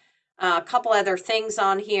information, a couple other things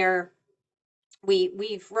on here.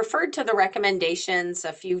 We've referred to the recommendations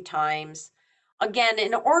a few times. Again,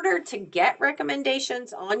 in order to get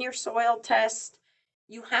recommendations on your soil test,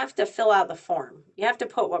 you have to fill out the form. You have to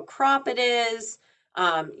put what crop it is.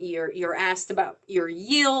 You're asked about your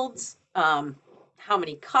yields, how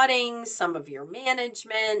many cuttings, some of your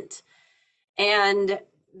management, and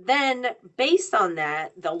then based on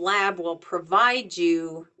that, the lab will provide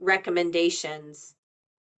you recommendations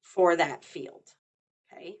for that field.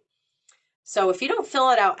 Okay. So if you don't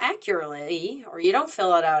fill it out accurately, or you don't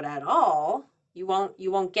fill it out at all, you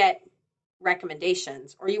won't get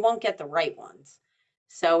recommendations, or you won't get the right ones.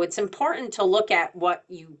 So it's important to look at what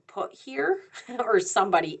you put here or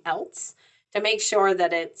somebody else to make sure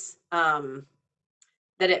that it's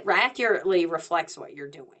that it accurately reflects what you're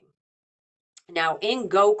doing. Now in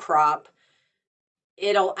GoCrop,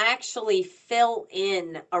 it'll actually fill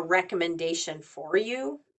in a recommendation for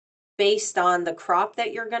you based on the crop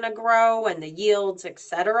that you're going to grow and the yields,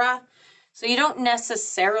 etc. So you don't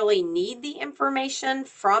necessarily need the information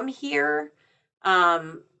from here.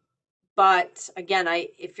 But again,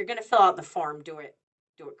 if you're going to fill out the form, do it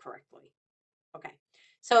correctly. Okay.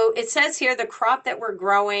 So it says here the crop that we're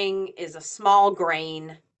growing is a small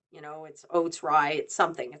grain. You know, it's oats, rye, it's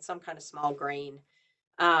something. It's some kind of small grain.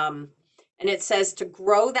 And it says to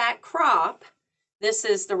grow that crop, this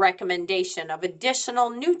is the recommendation of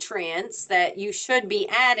additional nutrients that you should be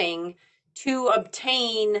adding to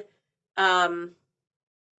obtain some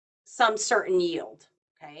certain yield.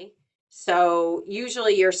 Okay. So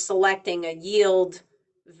usually you're selecting a yield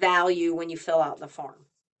value when you fill out the form.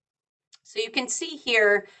 So you can see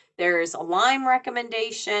here, there's a lime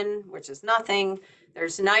recommendation, which is nothing.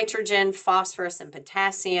 There's nitrogen, phosphorus, and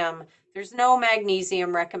potassium. There's no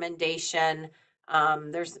magnesium recommendation.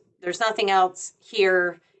 There's nothing else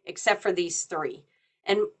here except for these 3.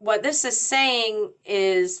 And what this is saying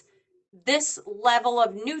is this level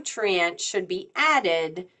of nutrient should be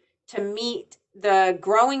added to meet the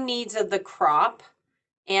growing needs of the crop.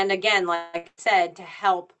 And again, like I said, to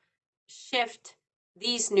help shift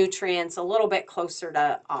these nutrients a little bit closer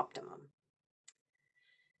to optimum.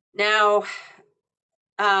 Now,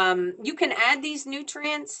 you can add these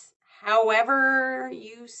nutrients however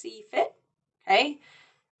you see fit, okay?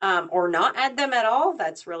 Or not add them at all.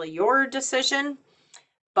 That's really your decision.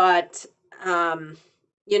 But,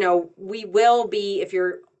 you know, we will be, if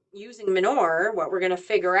you're using manure, what we're going to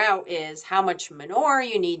figure out is how much manure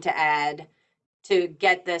you need to add to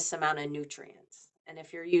get this amount of nutrients. And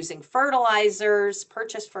if you're using fertilizers,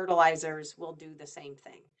 purchased fertilizers will do the same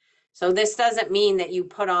thing. So this doesn't mean that you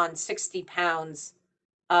put on 60 pounds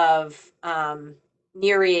of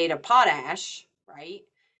muriate of potash, right?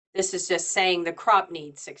 This is just saying the crop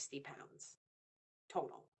needs 60 pounds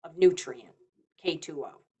total of nutrient,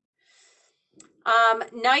 K2O.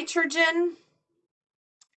 Nitrogen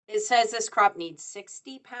it says this crop needs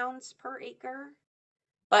 60 pounds per acre,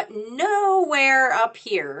 but nowhere up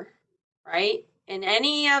here, right, in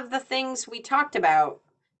any of the things we talked about,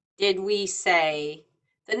 did we say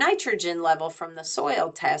the nitrogen level from the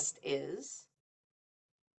soil test is,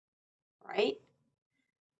 right?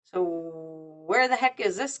 So where the heck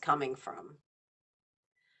is this coming from?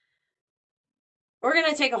 We're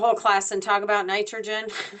going to take a whole class and talk about nitrogen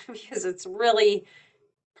because it's really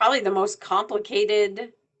probably the most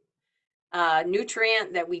complicated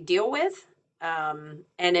nutrient that we deal with. And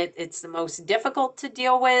it's the most difficult to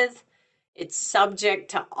deal with. It's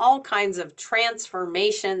subject to all kinds of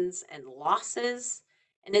transformations and losses.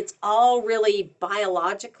 And it's all really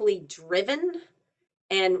biologically driven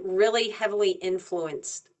and really heavily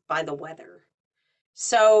influenced by the weather.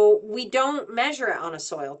 So we don't measure it on a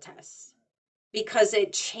soil test because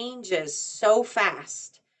it changes so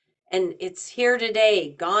fast and it's here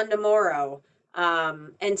today, gone tomorrow.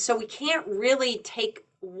 And so we can't really take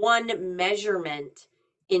one measurement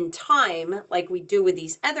in time like we do with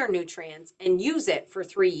these other nutrients and use it for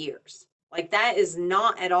 3 years. Like that is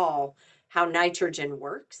not at all how nitrogen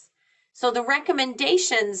works. So the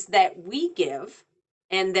recommendations that we give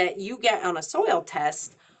and that you get on a soil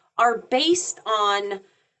test are based on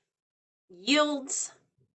yields,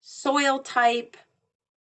 soil type,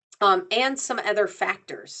 and some other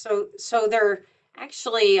factors. So they're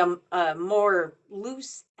actually a more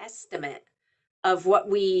loose estimate of what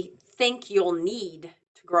we think you'll need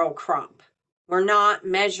to grow a crop. We're not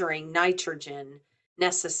measuring nitrogen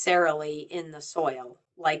necessarily in the soil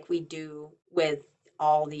like we do with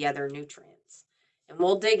all the other nutrients. And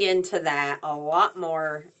we'll dig into that a lot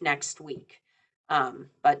more next week.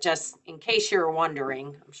 But just in case you're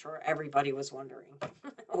wondering, I'm sure everybody was wondering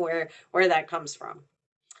where that comes from.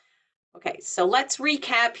 Okay, so let's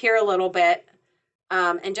recap here a little bit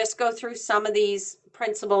and just go through some of these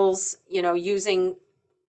principles, using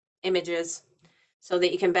images so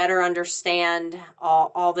that you can better understand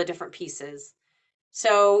all the different pieces.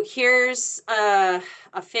 So here's a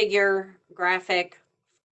figure graphic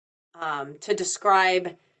to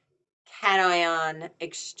describe cation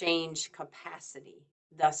exchange capacity,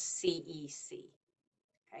 the CEC.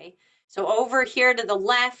 Okay, so over here to the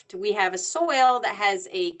left, we have a soil that has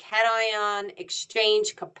a cation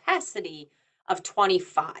exchange capacity of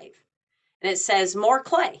 25. And it says more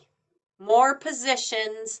clay, more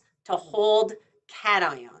positions to hold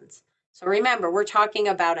cations. So remember, we're talking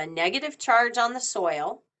about a negative charge on the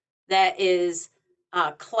soil that is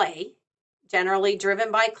clay, generally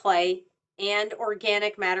driven by clay, and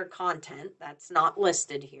organic matter content. That's not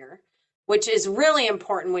listed here, which is really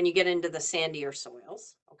important when you get into the sandier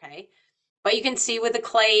soils, okay? But you can see with the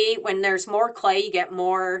clay, when there's more clay, you get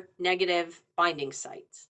more negative binding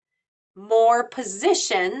sites. More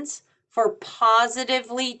positions for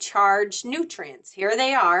positively charged nutrients. Here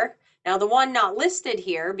they are. Now, the one not listed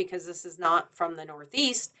here, because this is not from the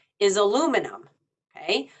Northeast, is aluminum.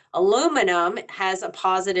 Okay, aluminum has a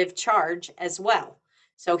positive charge as well.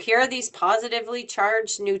 So here are these positively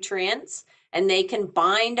charged nutrients, and they can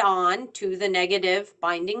bind on to the negative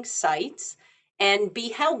binding sites and be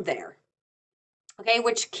held there. Okay,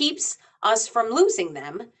 which keeps us from losing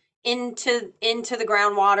them into the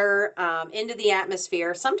groundwater, into the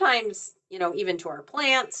atmosphere, sometimes, even to our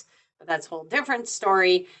plants, but that's a whole different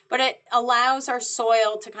story. But it allows our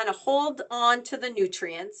soil to kind of hold on to the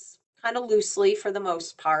nutrients kind of loosely for the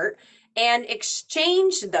most part and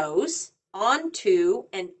exchange those onto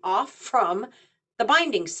and off from the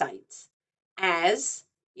binding sites as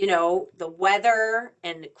the weather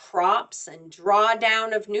and crops and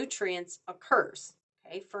drawdown of nutrients occurs.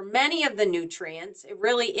 Okay, for many of the nutrients, it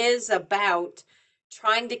really is about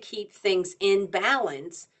trying to keep things in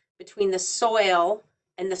balance between the soil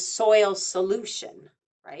and the soil solution,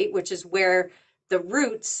 right? Which is where the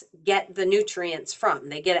roots get the nutrients from.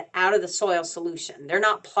 They get it out of the soil solution. They're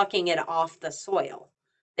not plucking it off the soil.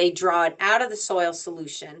 They draw it out of the soil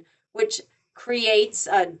solution, which creates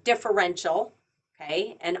a differential.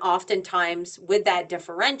 Okay, and oftentimes with that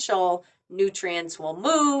differential, nutrients will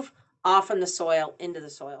move off from the soil into the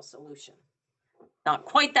soil solution. Not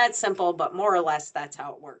quite that simple, but more or less that's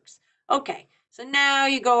how it works. Okay, so now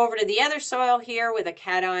you go over to the other soil here with a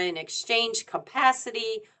cation exchange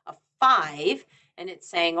capacity of 5, and it's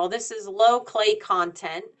saying, well, this is low clay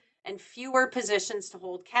content and fewer positions to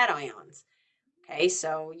hold cations. Okay,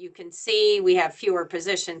 so you can see we have fewer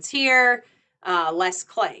positions here, less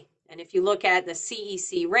clay. And if you look at the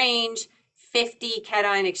CEC range, 50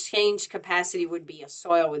 cation exchange capacity would be a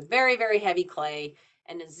soil with very, very heavy clay,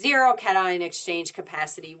 and a 0 cation exchange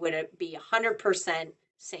capacity would be 100%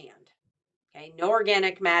 sand. Okay, no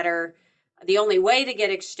organic matter, The only way to get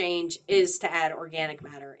exchange is to add organic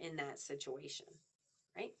matter in that situation,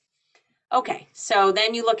 right? Okay, so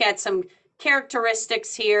then you look at some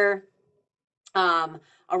characteristics here um,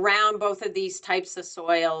 around both of these types of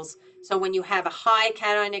soils. So when you have a high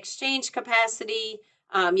cation exchange capacity,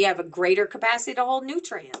 you have a greater capacity to hold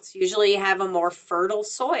nutrients. Usually you have a more fertile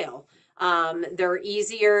soil. They're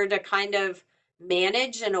easier to kind of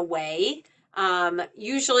manage in a way.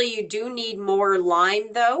 Usually you do need more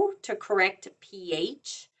lime though to correct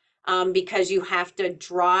pH because you have to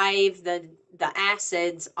drive the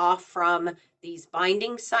acids off from these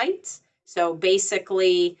binding sites. So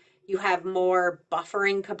basically you have more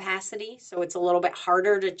buffering capacity, so it's a little bit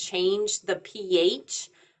harder to change the pH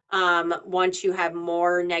once you have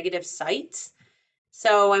more negative sites.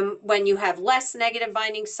 So when you have less negative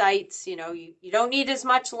binding sites, you don't need as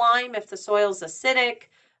much lime if the soil's acidic,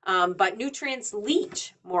 but nutrients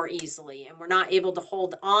leach more easily, and we're not able to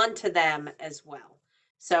hold on to them as well.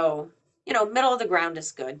 So, middle of the ground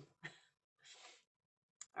is good.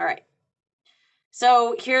 All right.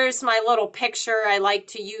 So here's my little picture I like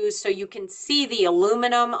to use so you can see the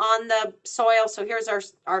aluminum on the soil. So here's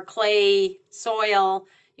our clay soil.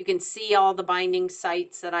 You can see all the binding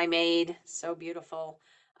sites that I made. So beautiful.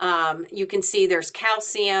 You can see there's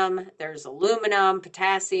calcium, there's aluminum,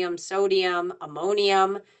 potassium, sodium,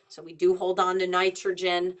 ammonium. So we do hold on to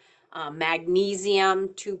nitrogen, magnesium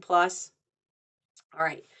 2+. All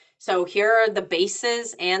right. So here are the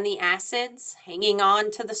bases and the acids hanging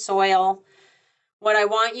on to the soil. What I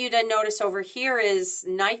want you to notice over here is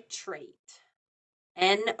nitrate,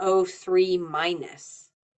 NO3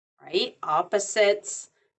 minus, right?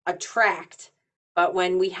 Opposites attract. But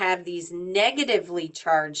when we have these negatively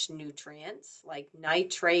charged nutrients like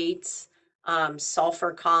nitrates,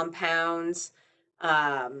 sulfur compounds,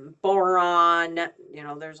 boron,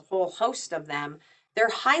 there's a whole host of them, they're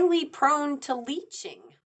highly prone to leaching,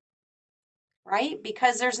 right?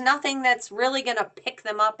 Because there's nothing that's really going to pick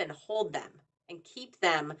them up and hold them and keep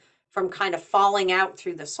them from kind of falling out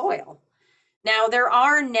through the soil. Now, there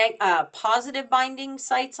are positive binding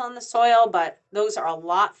sites on the soil, but those are a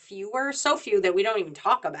lot fewer, so few that we don't even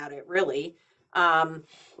talk about it really.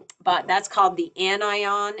 But that's called the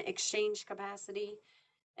anion exchange capacity.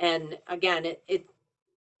 And again,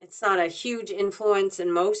 it's not a huge influence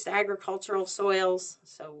in most agricultural soils,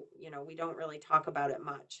 so we don't really talk about it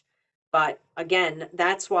much. But again,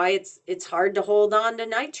 that's why it's hard to hold on to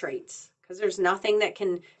nitrates, because there's nothing that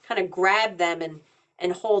can kind of grab them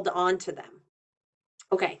and hold on to them.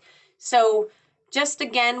 Okay, so just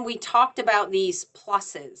again, we talked about these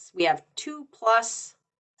pluses. We have 2+,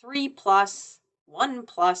 3+,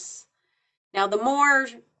 1+. Now the more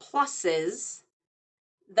pluses,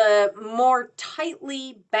 the more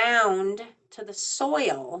tightly bound to the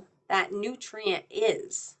soil that nutrient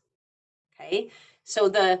is. Okay, so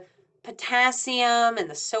the potassium and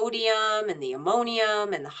the sodium and the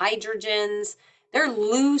ammonium and the hydrogens, they're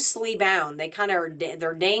loosely bound. They kind of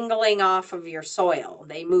they're dangling off of your soil.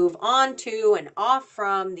 They move onto and off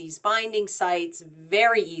from these binding sites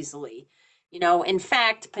very easily. In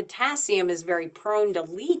fact, potassium is very prone to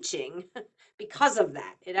leaching because of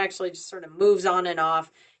that. It actually just sort of moves on and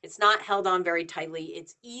off. It's not held on very tightly.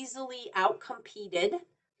 It's easily outcompeted,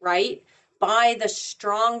 right, by the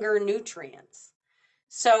stronger nutrients.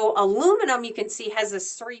 So aluminum, you can see, has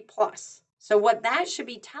this 3+. So what that should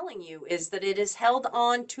be telling you is that it is held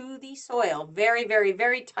on to the soil very, very,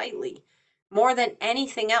 very tightly, more than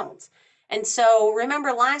anything else. And so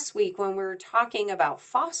remember last week when we were talking about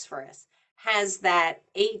phosphorus, has that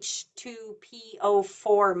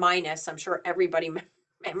H2PO4 minus. I'm sure everybody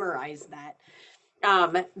memorized that.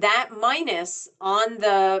 That minus on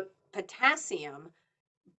the potassium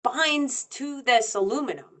binds to this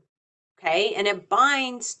aluminum, okay? And it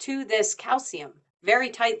binds to this calcium very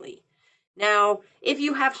tightly. Now, if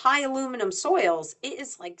you have high aluminum soils, it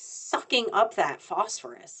is like sucking up that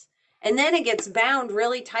phosphorus. And then it gets bound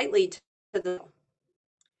really tightly to the.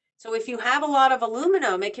 So if you have a lot of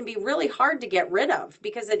aluminum, it can be really hard to get rid of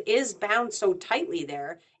because it is bound so tightly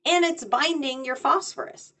there and it's binding your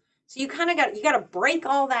phosphorus. So you kind of got to break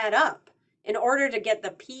all that up in order to get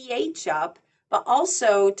the pH up, but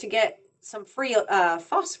also to get some free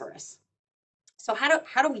phosphorus. So how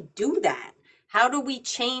do we do that? How do we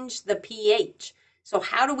change the pH? So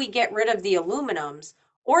how do we get rid of the aluminums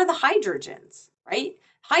or the hydrogens, right?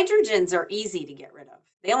 Hydrogens are easy to get rid of.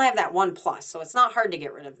 They only have that 1+, so it's not hard to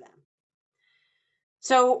get rid of them.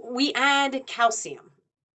 So we add calcium.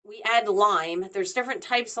 We add lime. There's different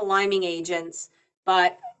types of liming agents,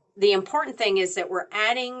 but the important thing is that we're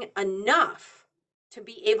adding enough to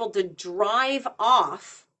be able to drive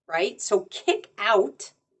off, right? So kick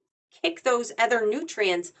out kick those other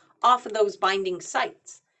nutrients off of those binding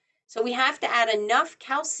sites. So we have to add enough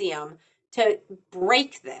calcium to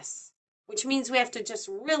break this, which means we have to just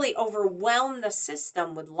really overwhelm the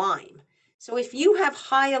system with lime. So if you have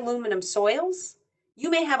high aluminum soils, you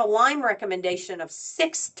may have a lime recommendation of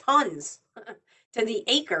 6 tons to the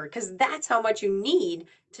acre, because that's how much you need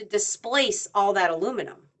to displace all that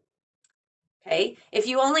aluminum. Okay, if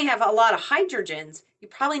you only have a lot of hydrogens, you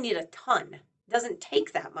probably need a ton. It doesn't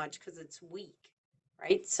take that much because it's weak,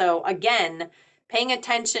 right? So again, paying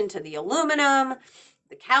attention to the aluminum,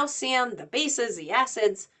 the calcium, the bases, the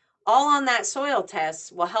acids, all on that soil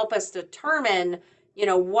test will help us determine,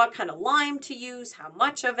 what kind of lime to use, how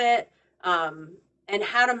much of it, and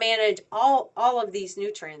how to manage all of these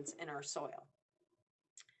nutrients in our soil.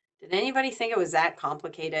 Did anybody think it was that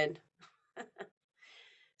complicated?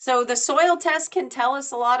 So the soil test can tell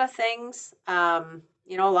us a lot of things, a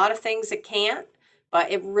lot of things it can't, but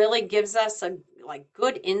it really gives us a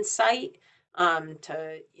good insight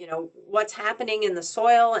to what's happening in the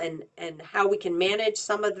soil and how we can manage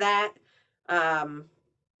some of that,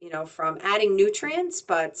 from adding nutrients,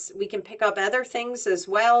 but we can pick up other things as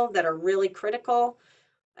well that are really critical.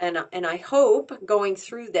 And I hope going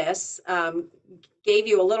through this gave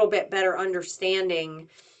you a little bit better understanding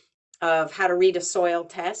of how to read a soil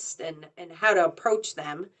test and how to approach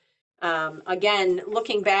them. Again,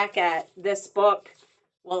 looking back at this book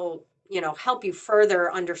will, help you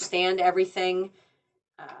further understand everything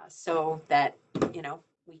so that,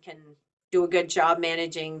 we can do a good job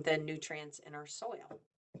managing the nutrients in our soil.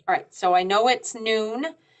 All right, so I know it's noon,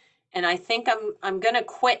 and I think I'm going to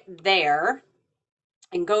quit there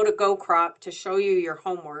and go to Go Crop to show you your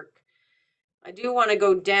homework. I do want to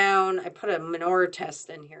go down. I put a manure test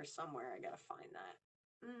in here somewhere. I got to find that.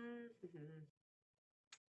 Where did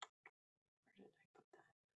I put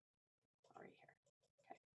that? Right here.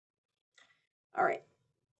 Okay. All right.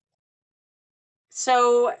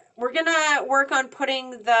 So we're going to work on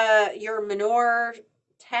putting your manure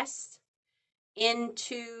test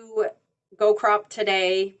into Go Crop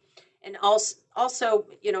today, and also,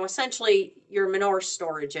 essentially your manure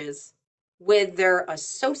storages with their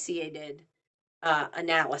associated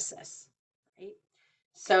analysis, right?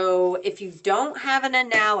 So if you don't have an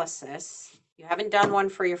analysis, you haven't done one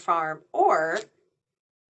for your farm, or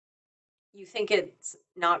you think it's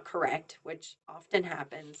not correct, which often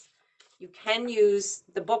happens, you can use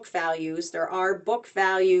the book values. There are book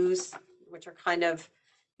values, which are kind of,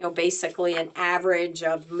 basically an average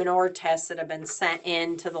of manure tests that have been sent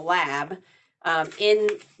into the lab in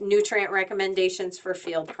nutrient recommendations for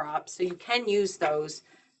field crops. So you can use those,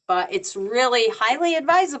 but it's really highly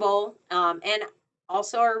advisable and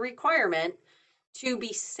also a requirement to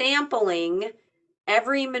be sampling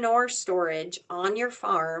every manure storage on your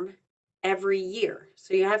farm every year.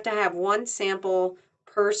 So you have to have one sample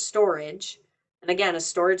per storage. And again, a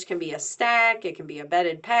storage can be a stack, it can be a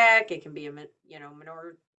bedded pack, it can be a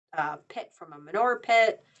manure pit from a manure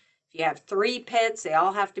pit. If you have 3 pits, they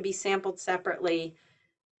all have to be sampled separately.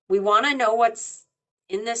 We want to know what's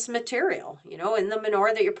in this material, in the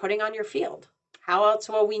manure that you're putting on your field. How else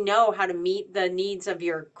will we know how to meet the needs of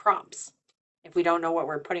your crops if we don't know what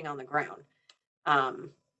we're putting on the ground?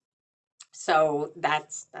 So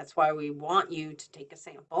that's why we want you to take a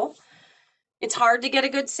sample. It's hard to get a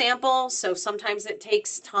good sample, so sometimes it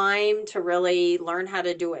takes time to really learn how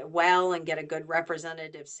to do it well and get a good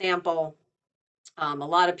representative sample. A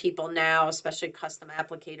lot of people now, especially custom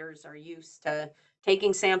applicators, are used to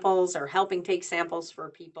taking samples or helping take samples for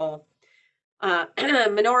people.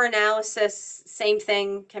 Manure analysis, same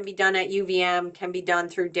thing, can be done at UVM, can be done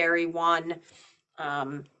through Dairy One,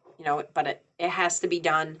 but it has to be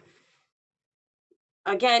done.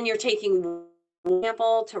 Again, you're taking one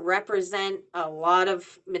sample to represent a lot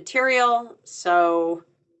of material, so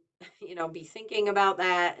be thinking about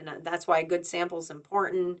that, and that's why a good sample is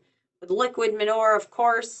important. With liquid manure, of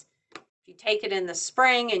course, if you take it in the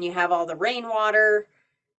spring and you have all the rainwater,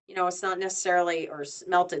 it's not necessarily, or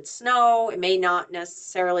melted snow, it may not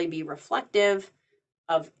necessarily be reflective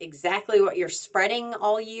of exactly what you're spreading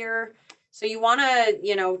all year. So you want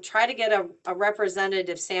to, try to get a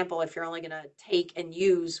representative sample if you're only going to take and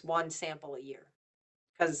use one sample a year,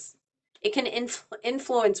 because it can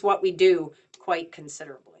influence what we do quite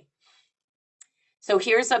considerably. So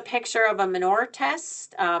here's a picture of a manure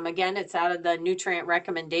test. Again, it's out of the nutrient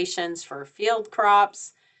recommendations for field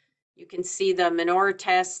crops. You can see the manure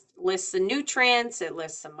test lists the nutrients. It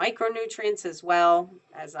lists some micronutrients as well.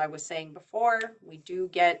 As I was saying before, we do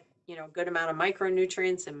get, a good amount of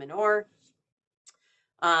micronutrients in manure.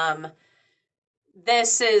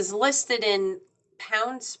 This is listed in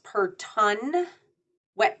pounds per ton.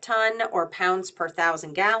 wet ton or pounds per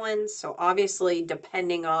 1,000 gallons. So obviously,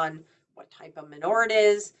 depending on what type of manure it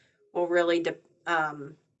is, will really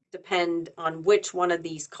depend on which one of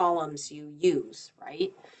these columns you use,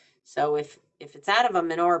 right? So if it's out of a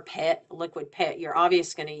manure pit, liquid pit, you're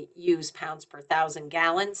obviously going to use pounds per 1,000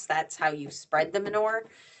 gallons. That's how you spread the manure.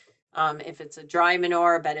 If it's a dry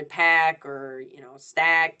manure, bedded pack, or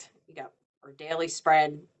stacked, you got or daily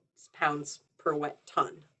spread, it's pounds per wet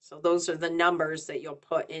ton. So those are the numbers that you'll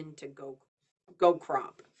put into go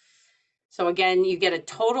crop. So again, you get a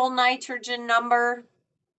total nitrogen number,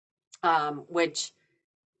 which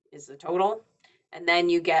is the total, and then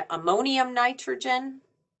you get ammonium nitrogen,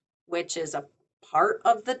 which is a part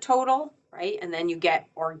of the total, right? And then you get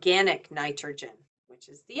organic nitrogen, which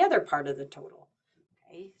is the other part of the total.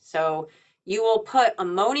 Okay, so you will put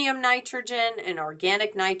ammonium nitrogen and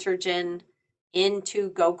organic nitrogen into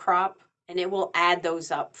Go Crop, and it will add those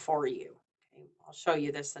up for you. Okay, I'll show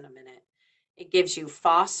you this in a minute. It gives you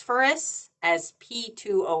phosphorus as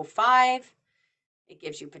P2O5. It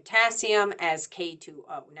gives you potassium as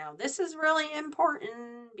K2O. Now, this is really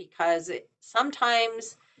important because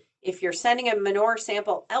sometimes if you're sending a manure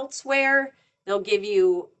sample elsewhere, they'll give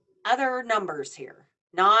you other numbers here,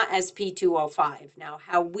 not as P2O5. Now,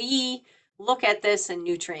 how we look at this in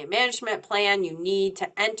nutrient management plan, you need to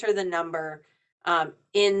enter the number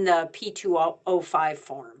in the P2O5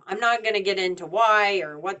 form. I'm not going to get into why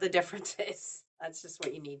or what the difference is. That's just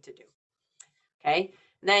what you need to do. Okay.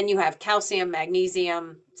 Then you have calcium,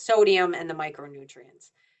 magnesium, sodium, and the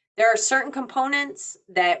micronutrients. There are certain components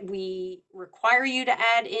that we require you to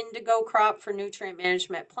add into Go Crop for nutrient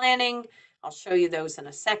management planning. I'll show you those in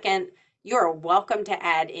a second. You're welcome to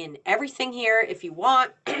add in everything here if you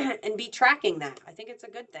want and be tracking that. I think it's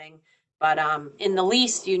a good thing. But in the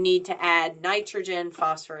least, you need to add nitrogen,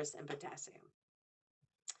 phosphorus, and potassium.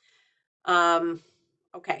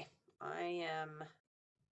 Okay, I am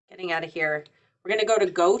getting out of here. We're going to go to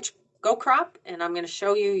Go Crop, and I'm going to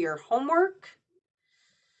show you your homework.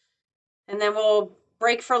 And then we'll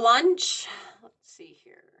break for lunch. Let's see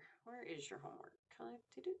here. Where is your homework?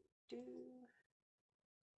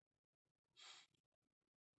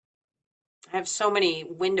 I have so many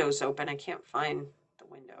windows open, I can't find the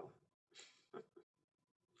window.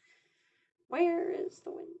 Where is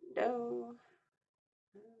the window?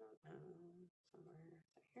 I don't know. Somewhere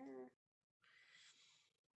here.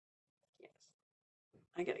 Yes.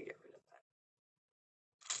 I got to get rid of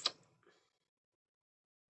that.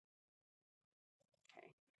 Okay.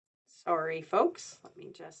 Sorry, folks. I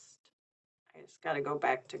just got to go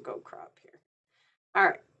back to Go Crop here. All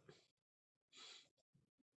right.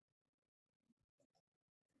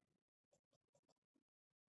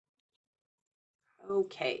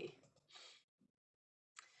 Okay.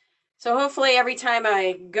 So hopefully every time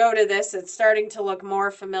I go to this, it's starting to look more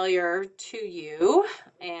familiar to you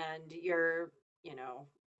and you're,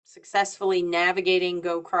 successfully navigating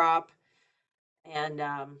Go Crop and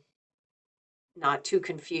not too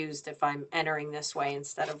confused if I'm entering this way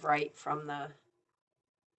instead of right from the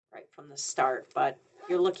start. But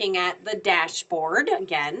you're looking at the dashboard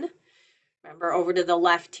again. Remember, over to the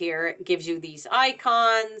left here, it gives you these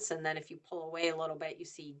icons. And then if you pull away a little bit, you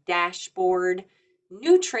see dashboard,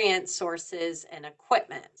 nutrient sources, and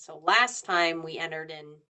equipment. So last time we entered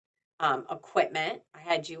in equipment, I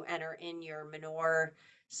had you enter in your manure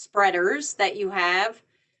spreaders that you have.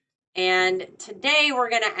 And today we're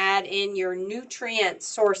going to add in your nutrient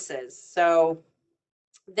sources. So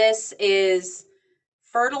this is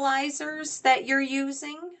fertilizers that you're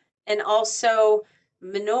using and also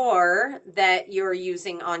manure that you're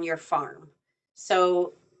using on your farm.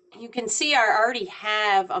 So you can see I already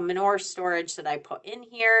have a manure storage that I put in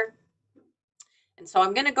here. And so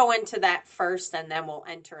I'm going to go into that first and then we'll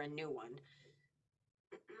enter a new one.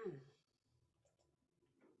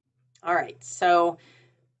 All right, so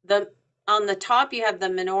on the top you have the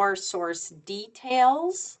manure source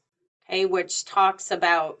details, okay, which talks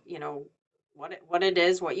about, what it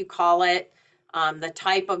is, what you call it, the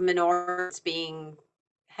type of manure that's being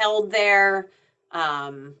held there.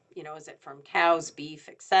 Is it from cows, beef,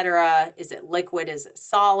 etc.? Is it liquid? Is it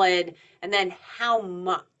solid? And then how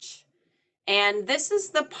much? And this is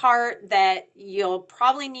the part that you'll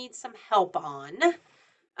probably need some help on.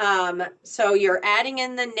 So you're adding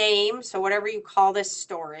in the name, so whatever you call this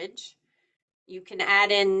storage. You can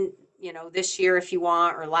add in, this year if you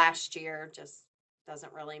want, or last year, just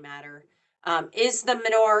doesn't really matter. Is the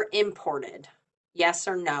manure imported? Yes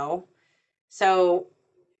or no? So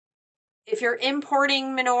if you're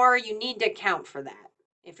importing manure, you need to account for that.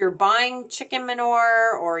 If you're buying chicken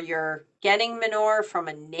manure or you're getting manure from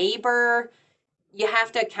a neighbor, you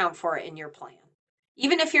have to account for it in your plan.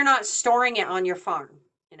 even if you're not storing it on your farm.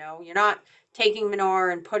 You know, you're not taking manure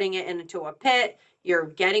and putting it into a pit. You're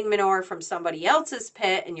getting manure from somebody else's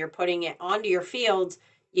pit and you're putting it onto your fields.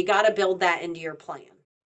 You got to build that into your plan.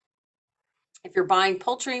 If you're buying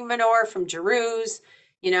poultry manure from Giroux's,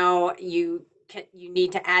 you know, you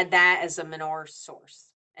need to add that as a manure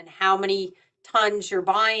source, and how many tons you're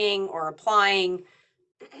buying or applying,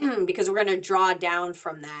 because we're going to draw down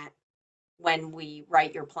from that when we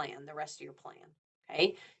write your plan, the rest of your plan.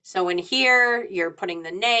 Okay, so in here, you're putting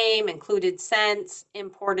the name, included cents,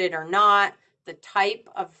 imported or not, the type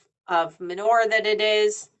of manure that it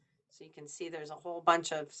is. So you can see there's a whole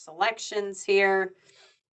bunch of selections here.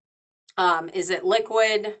 Is it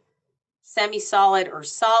liquid, semi-solid, or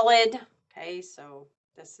solid? Okay, so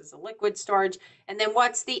this is a liquid storage. And then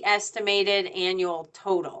what's the estimated annual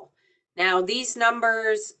total? Now, these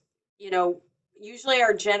numbers, you know, usually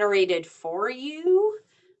are generated for you.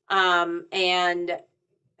 And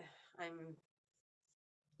I'm,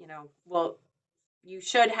 you know, well, you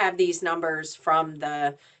should have these numbers from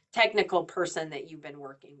the technical person that you've been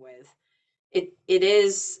working with. It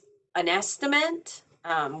is an estimate.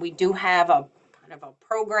 We do have a kind of a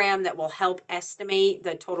program that will help estimate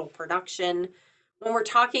the total production. When we're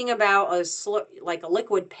talking about like a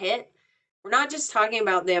liquid pit, we're not just talking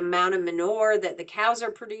about the amount of manure that the cows are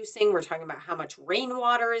producing. We're talking about how much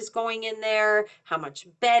rainwater is going in there, how much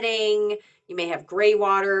bedding. You may have gray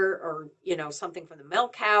water or, you know, something from the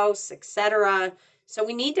milk house, etc. So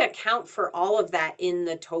we need to account for all of that in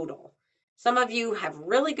the total. Some of you have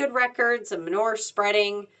really good records of manure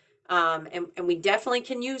spreading, and we definitely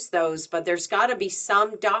can use those, but there's got to be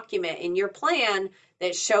some document in your plan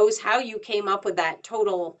that shows how you came up with that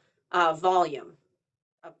total volume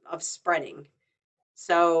of spreading.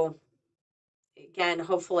 So again,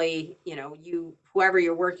 hopefully, you know, whoever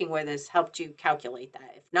you're working with has helped you calculate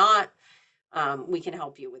that. If not, we can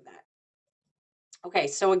help you with that. Okay,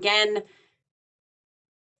 so again,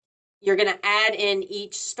 you're going to add in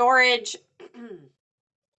each storage.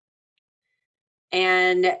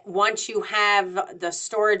 And once you have the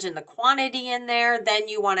storage and the quantity in there, then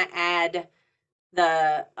you want to add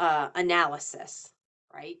the analysis,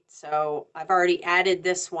 right? So I've already added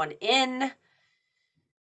this one in.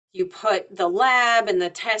 You put the lab and the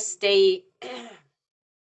test date,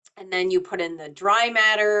 and then you put in the dry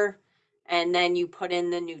matter, and then you put in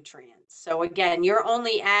the nutrients. So again, you're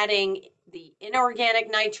only adding the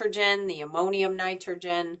inorganic nitrogen, the ammonium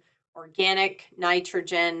nitrogen, organic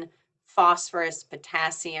nitrogen, phosphorus,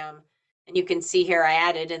 potassium, and you can see here I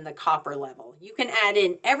added in the copper level. You can add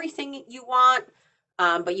in everything you want,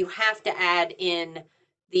 but you have to add in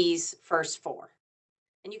these first four.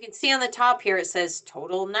 And you can see on the top here it says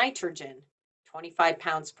total nitrogen, 25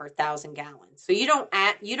 pounds per 1,000 gallons. So you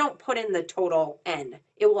don't put in the total N.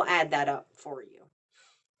 It will add that up for you.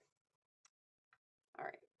 All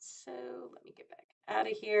right, so let me get back out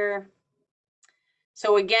of here.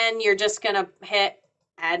 So again, you're just gonna hit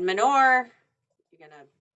add manure. You're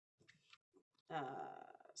gonna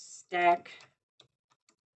stack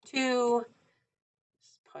 2.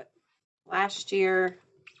 Just put last year.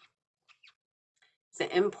 Is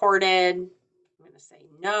it imported? I'm gonna say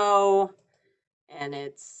no. And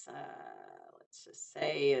it's, let's just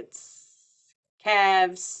say it's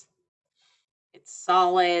calves, it's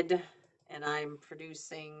solid, and I'm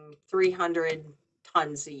producing 300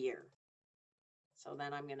 tons a year. So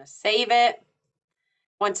then I'm going to save it.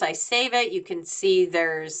 Once I save it, you can see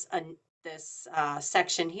there's this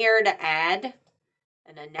section here to add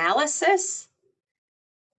an analysis.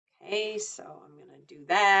 Okay, so I'm going to do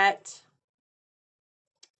that.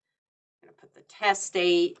 I'm going to put the test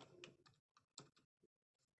date,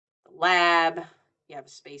 the lab, you have a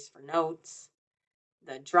space for notes,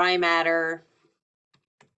 the dry matter,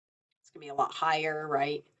 it's going to be a lot higher,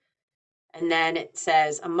 right? And then it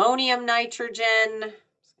says ammonium nitrogen, I'm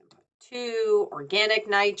just going to put 2, organic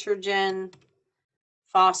nitrogen,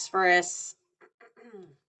 phosphorus,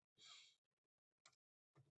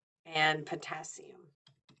 and potassium.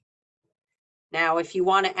 Now, if you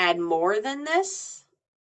want to add more than this,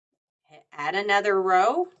 add another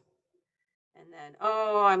row. And then,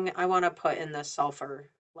 I want to put in the sulfur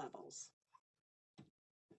levels.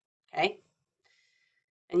 Okay.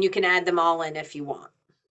 And you can add them all in if you want.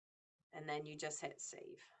 And then you just hit save.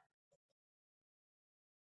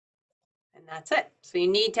 And that's it. So you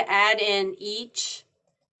need to add in each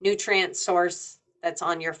nutrient source that's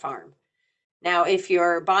on your farm. Now, if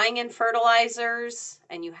you're buying in fertilizers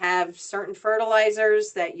and you have certain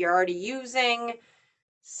fertilizers that you're already using,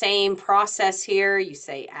 same process here. You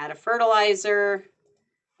say add a fertilizer.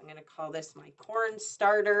 I'm going to call this my corn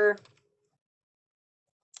starter.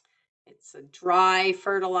 It's a dry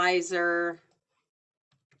fertilizer.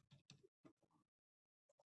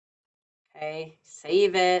 Okay,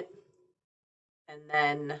 save it. And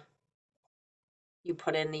then you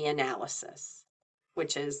put in the analysis,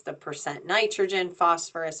 which is the percent nitrogen,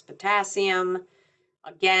 phosphorus, potassium.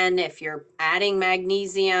 Again, if you're adding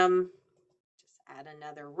magnesium, just add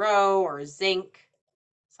another row, or zinc.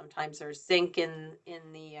 Sometimes there's zinc in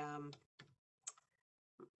the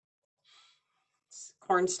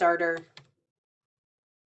corn starter.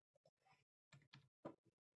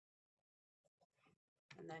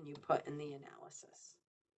 And then you put in the analysis.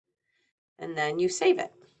 And then you save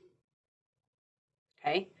it.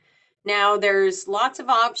 Okay. Now there's lots of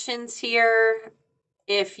options here.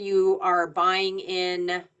 If you are buying in,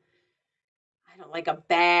 I don't like a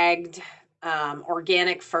bagged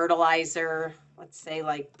organic fertilizer, let's say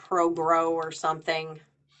like Pro Grow or something.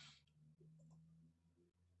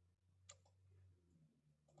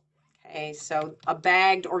 Okay, so a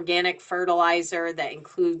bagged organic fertilizer that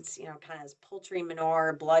includes, you know, kind of has poultry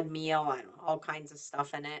manure, blood meal, I don't know, all kinds of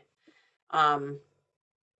stuff in it.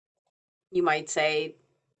 You might say,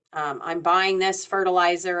 I'm buying this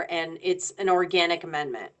fertilizer and it's an organic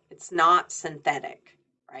amendment. It's not synthetic,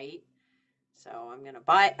 right? So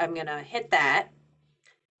I'm gonna hit that.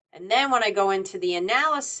 And then when I go into the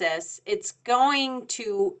analysis, it's going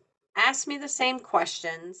to ask me the same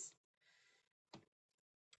questions.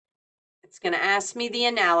 It's going to ask me the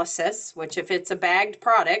analysis, which if it's a bagged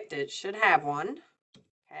product, it should have one.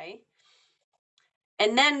 Okay.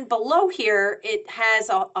 And then below here, it has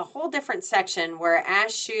a whole different section where it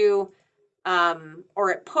asks you,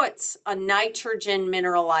 or it puts a nitrogen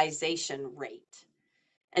mineralization rate.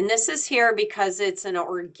 And this is here because it's an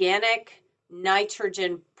organic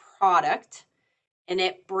nitrogen product and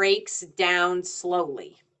it breaks down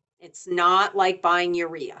slowly. It's not like buying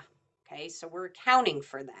urea. Okay, so we're accounting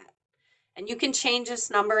for that. And you can change this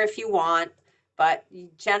number if you want, but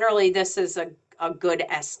generally this is a good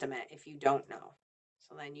estimate if you don't know.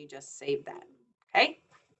 So then you just save that. Okay,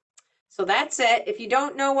 so that's it. If you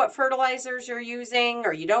don't know what fertilizers you're using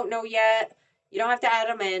or you don't know yet, you don't have to add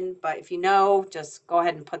them in, but if you know, just go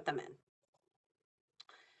ahead and put them in.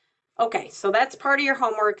 Okay, so that's part of your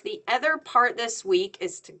homework. The other part this week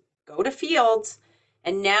is to go to fields,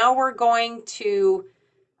 and now we're going to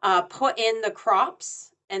put in the crops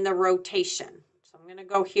and the rotation. So I'm going to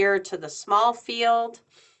go here to the small field.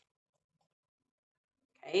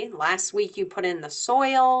 Okay, last week you put in the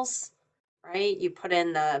soils, right? You put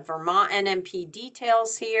in the Vermont NMP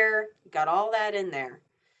details here. You got all that in there.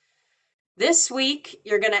 This week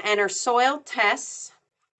you're going to enter soil tests.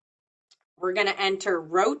 We're going to enter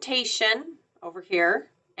rotation over here,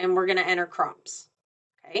 and we're going to enter crops.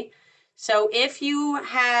 Okay, so if you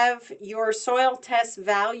have your soil test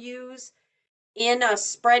values in a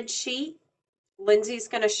spreadsheet, Lindsay's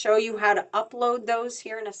going to show you how to upload those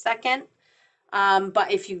here in a second.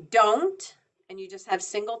 But if you don't, and you just have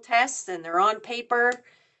single tests and they're on paper,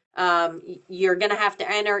 you're going to have to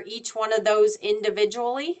enter each one of those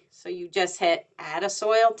individually. So you just hit add a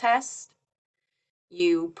soil test.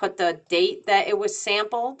 You put the date that it was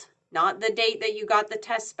sampled, not the date that you got the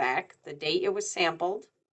test back, the date it was sampled.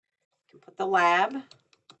 You can put the lab,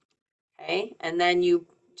 okay, and then you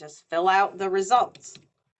just fill out the results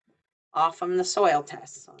off from the soil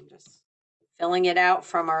test. So I'm just filling it out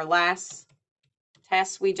from our last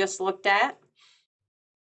test we just looked at.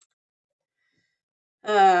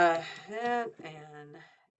 And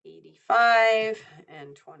 85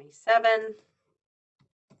 and 27.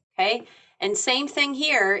 Okay, and same thing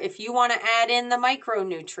here. If you want to add in the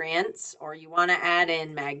micronutrients or you want to add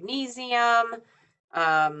in magnesium,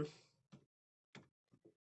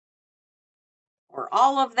 or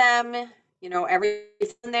all of them, you know,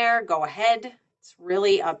 everything there, go ahead. It's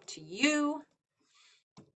really up to you.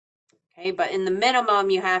 Okay, but in the minimum,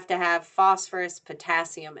 you have to have phosphorus,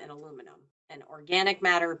 potassium, and aluminum, and organic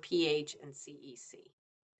matter, pH, and CEC.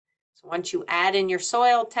 So once you add in your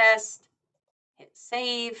soil test, hit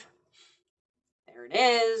save. There it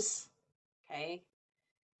is. Okay.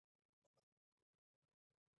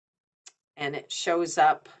 And it shows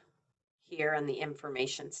up here in the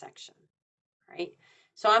information section, right?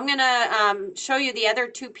 So I'm going to show you the other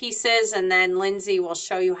two pieces, and then Lindsay will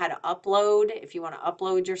show you how to upload if you want to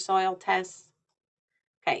upload your soil tests.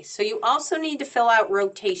 Okay, so you also need to fill out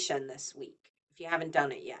rotation this week if you haven't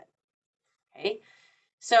done it yet. Okay,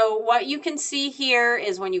 so what you can see here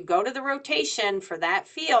is when you go to the rotation for that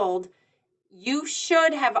field, you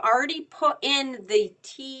should have already put in the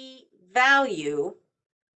T value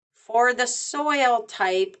for the soil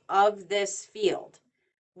type of this field.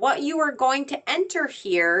 What you are going to enter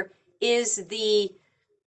here is the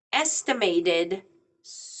estimated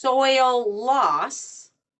soil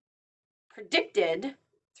loss predicted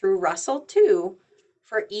through Russell 2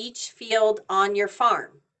 for each field on your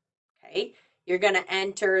farm. Okay, you're going to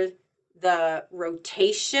enter the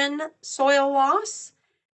rotation soil loss,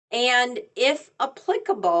 and if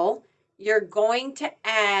applicable, you're going to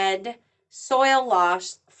add soil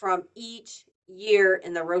loss from each year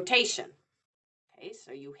in the rotation. Okay,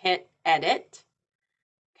 so you hit edit.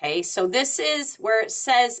 Okay, so this is where it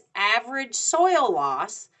says average soil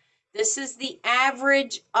loss. This is the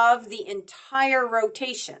average of the entire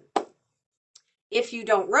rotation. If you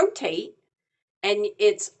don't rotate and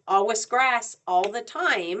it's always grass all the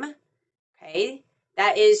time, okay,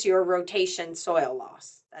 that is your rotation soil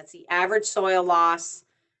loss. That's the average soil loss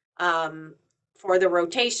for the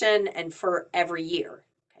rotation and for every year.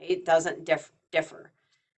 Okay, it doesn't differ.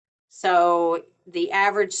 So the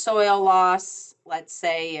average soil loss, let's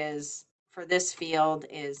say, is for this field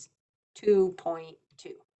is 2.2.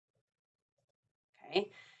 Okay,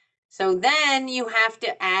 so then you have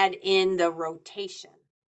to add in the rotation.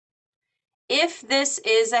 If this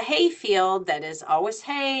is a hay field that is always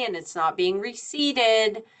hay and it's not being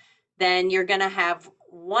reseeded, then you're going to have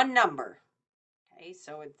one number. Okay,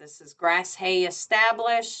 so if this is grass hay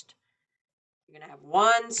established, you're going to have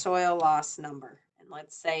one soil loss number. And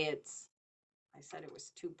let's say it's, I said it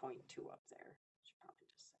was 2.2 up there. I should probably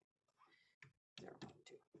just say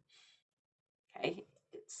 0.2. Okay,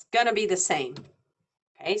 it's going to be the same.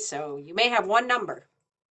 Okay, so you may have one number.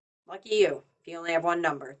 Lucky you if you only have one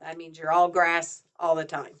number. That means you're all grass all the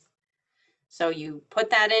time. So you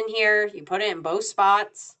put that in here, you put it in both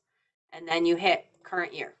spots, and then you hit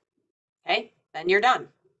current year. Okay, then you're done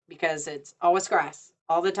because it's always grass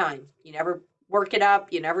all the time. You never work it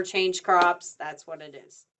up, you never change crops. That's what it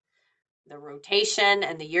is. The rotation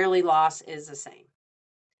and the yearly loss is the same.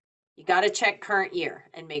 You got to check current year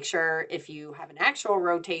and make sure if you have an actual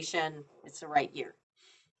rotation, it's the right year.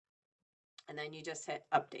 And then you just hit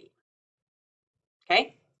update.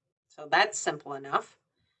 Okay, so that's simple enough.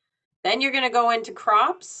 Then you're going to go into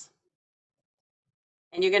crops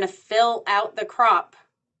and you're going to fill out the crop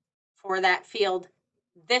for that field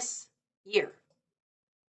this year.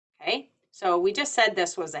 Okay, so we just said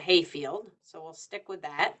this was a hay field, so we'll stick with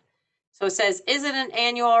that. So it says, is it an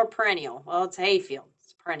annual or perennial? Well, it's a hay field,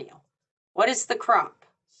 it's perennial. What is the crop?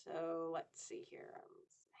 So let's see here,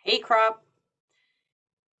 hay crop.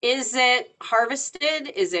 Is it harvested?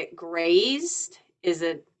 Is it grazed? Is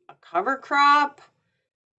it a cover crop?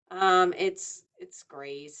 It's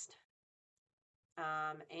grazed.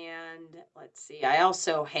 And let's see, I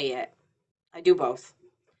also hay it. I do both.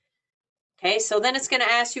 Okay, so then it's going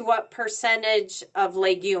to ask you what percentage of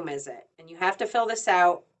legume is it? And you have to fill this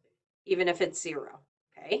out even if it's 0.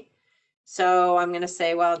 Okay, so I'm going to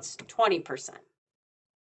say, well, it's 20%.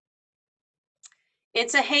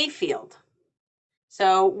 It's a hay field.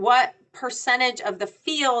 So what percentage of the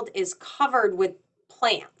field is covered with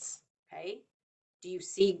plants? Okay, do you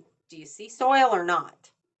see soil or not?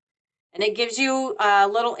 And it gives you a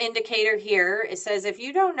little indicator here. It says if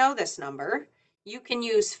you don't know this number, you can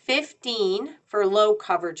use 15 for low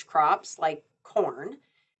coverage crops like corn,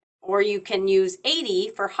 or you can use 80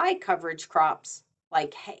 for high coverage crops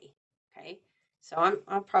like hay. Okay, so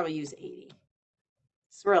I'll probably use 80.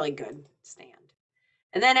 It's really good stand.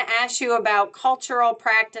 And then it asks you about cultural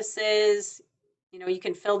practices. You know, you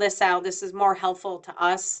can fill this out. This is more helpful to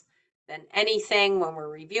us than anything when we're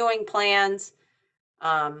reviewing plans.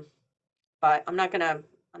 But I'm not gonna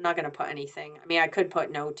put anything. I mean, I could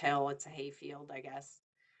put no-till. It's a hay field, I guess.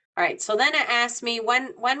 All right. So then it asked me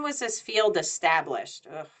when was this field established?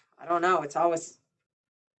 Ugh, I don't know. It's always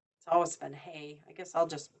been hay. I guess I'll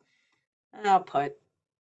put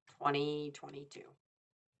 2022.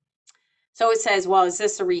 So it says, well, is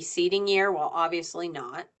this a reseeding year? Well, obviously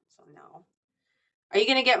not. So no. Are you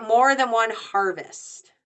going to get more than one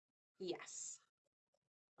harvest? Yes.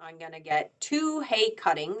 I'm going to get 2 hay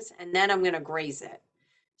cuttings and then I'm going to graze it.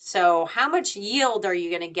 So how much yield are you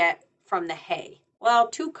going to get from the hay? Well,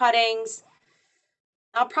 2 cuttings,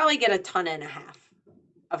 I'll probably get 1.5 tons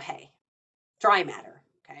of hay. Dry matter,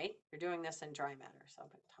 okay? You're doing this in dry matter, so I'll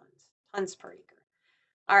put tons per acre.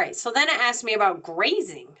 All right, so then it asked me about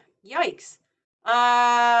grazing. Yikes.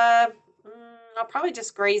 I'll probably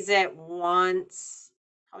just graze it once,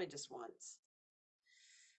 probably just once.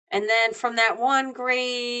 And then from that one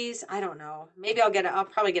graze, I don't know, maybe I'll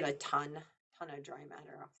probably get a ton of dry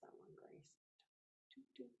matter off that one graze.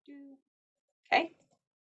 Okay,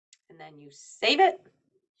 and then you save it.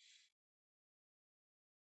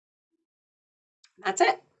 That's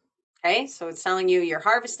it. Okay, so it's telling you you're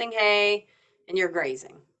harvesting hay and you're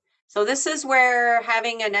grazing. So this is where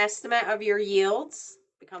having an estimate of your yields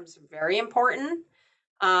becomes very important.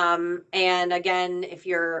 And again, if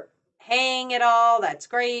you're haying it all, that's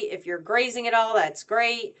great. If you're grazing it all, that's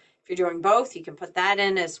great. If you're doing both, you can put that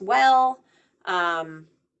in as well. And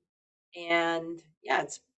yeah,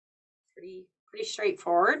 it's pretty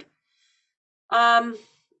straightforward.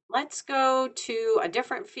 Let's go to a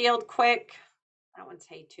different field quick. That one's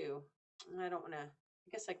hay too. I don't want to, I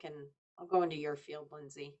guess I'll go into your field,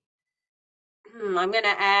 Lindsay. I'm going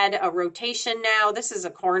to add a rotation now. This is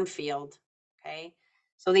a cornfield. Okay.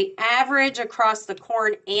 So the average across the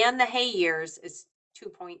corn and the hay years is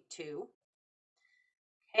 2.2.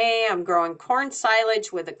 Okay. I'm growing corn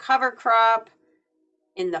silage with a cover crop.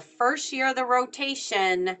 In the first year of the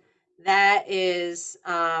rotation, that is,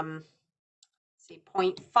 see,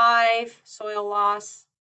 0.5 soil loss.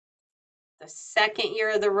 The second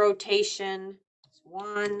year of the rotation is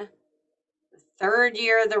 1. The third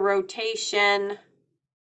year of the rotation, you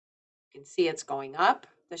can see it's going up.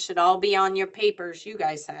 This should all be on your papers you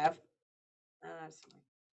guys have.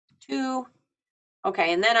 2.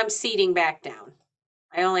 Okay, and then I'm seeding back down.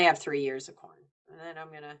 I only have 3 years of corn. And then I'm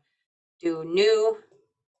going to do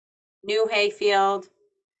new hay field,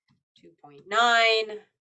 2.9.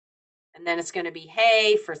 And then it's going to be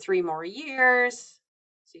hay for 3 more years.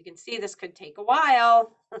 So you can see this could take a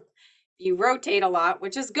while. You rotate a lot,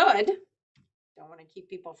 which is good. Don't want to keep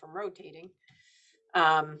people from rotating.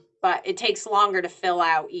 But it takes longer to fill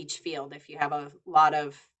out each field if you have a lot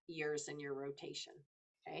of years in your rotation.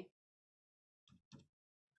 Okay.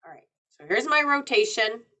 All right. So here's my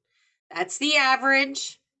rotation. That's the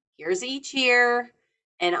average. Here's each year.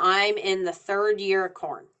 And I'm in the third year of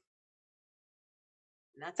corn.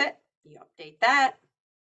 And that's it. You update that.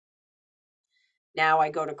 Now I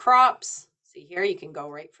go to crops. See here, you can go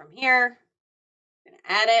right from here. I'm going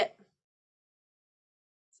to add it.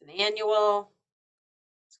 It's an annual.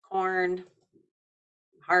 It's corn.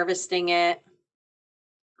 I'm harvesting it.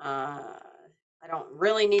 I don't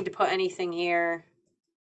really need to put anything here.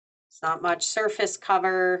 It's not much surface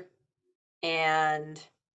cover, and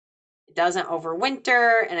it doesn't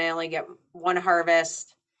overwinter, and I only get 1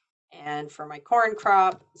 harvest. And for my corn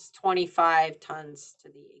crop, it's 25 tons to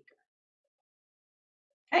the acre.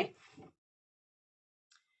 Okay.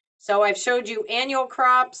 So I've showed you annual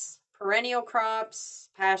crops, perennial crops,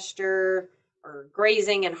 pasture, or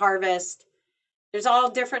grazing and harvest. There's all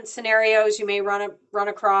different scenarios you may run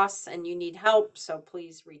across, and you need help, so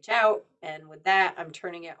please reach out. And with that, I'm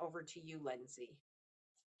turning it over to you, Lindsay.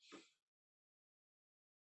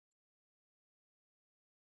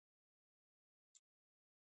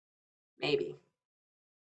 Maybe.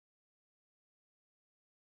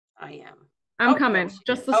 I am. I'm coming,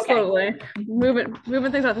 just slowly. Moving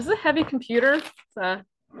things out. This is a heavy computer. It's a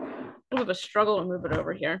little bit of a struggle to move it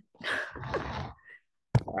over here.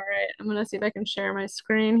 All right, I'm gonna see if I can share my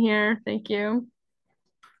screen here. Thank you.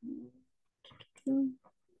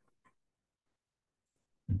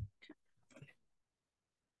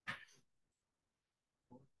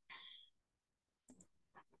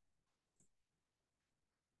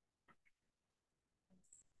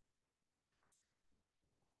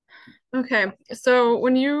 Okay, so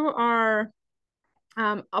when you are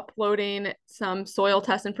uploading some soil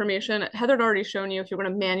test information, Heather had already shown you if you're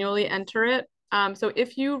going to manually enter it. So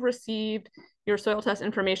if you received your soil test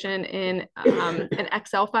information in an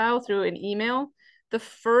Excel file through an email, the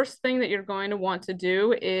first thing that you're going to want to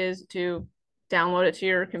do is to download it to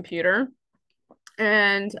your computer.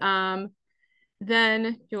 And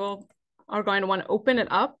then you are going to want to open it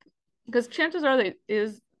up, because chances are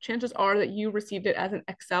that you received it as an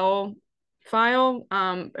Excel file,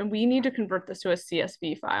 and we need to convert this to a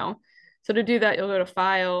CSV file. So to do that, you'll go to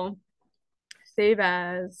File, Save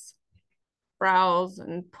As, Browse,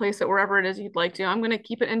 and place it wherever it is you'd like to. I'm going to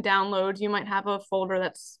keep it in Downloads. You might have a folder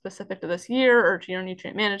that's specific to this year or to your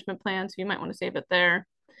nutrient management plan, so you might want to save it there.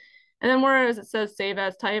 And then whereas it says Save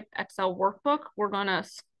As Type Excel Workbook, we're going to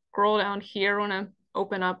scroll down here. We're going to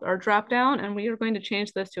open up our drop down, and we are going to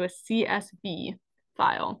change this to a CSV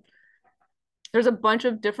file. There's a bunch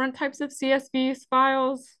of different types of CSV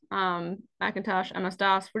files, Macintosh,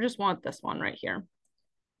 MS-DOS. We just want this one right here.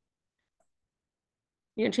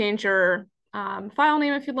 You can change your file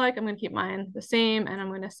name if you'd like. I'm going to keep mine the same, and I'm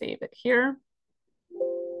going to save it here.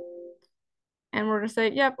 And we're going to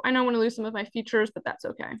say, yep, I know I'm going to lose some of my features, but that's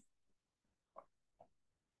okay.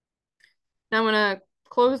 Now I'm going to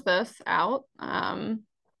close this out.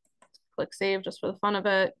 Click save just for the fun of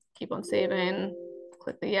it. Keep on saving.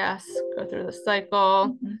 Click the yes. Go through the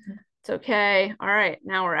cycle. It's okay. All right,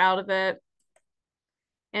 now we're out of it.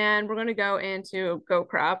 And we're going to go into Go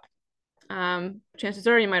Crop. Chances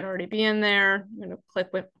are you might already be in there. I'm going to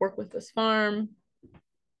click work with this farm.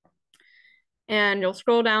 And you'll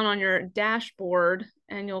scroll down on your dashboard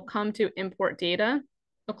and you'll come to import data.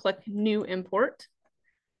 You'll click new import.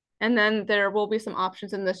 And then there will be some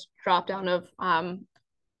options in this dropdown of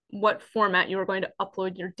what format you are going to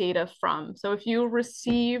upload your data from. So if you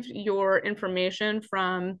received your information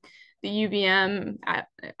from the UVM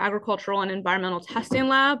Agricultural and Environmental Testing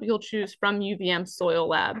Lab, you'll choose from UVM Soil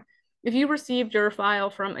Lab. If you received your file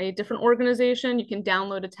from a different organization, you can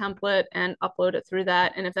download a template and upload it through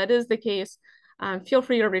that. And if that is the case, feel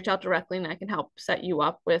free to reach out directly and I can help set you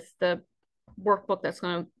up with the workbook that's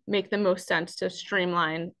going to make the most sense to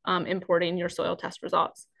streamline importing your soil test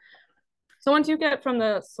results. So once you get from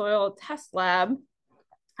the soil test lab,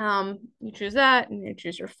 you choose that and you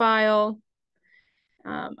choose your file.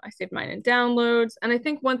 I saved mine in downloads. And I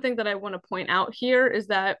think one thing that I want to point out here is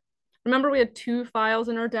that, remember we had two files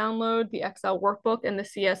in our download, the Excel workbook and the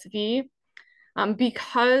CSV.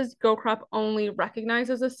 Because GoCrop only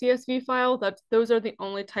recognizes a CSV file, those are the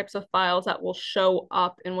only types of files that will show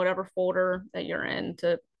up in whatever folder that you're in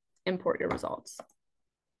to import your results.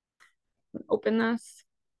 Open this.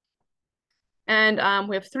 And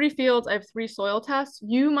we have 3 fields. I have 3 soil tests.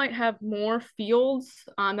 You might have more fields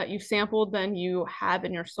that you sampled than you have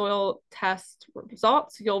in your soil test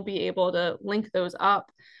results. You'll be able to link those up.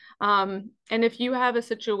 And if you have a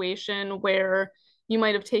situation where you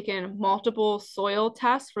might have taken multiple soil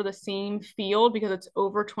tests for the same field because it's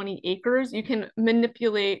over 20 acres, you can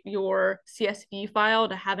manipulate your CSV file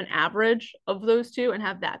to have an average of those two and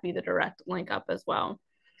have that be the direct link up as well.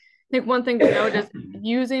 I think one thing to note is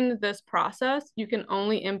using this process, you can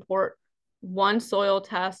only import one soil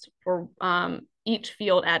test for each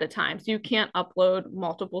field at a time. So you can't upload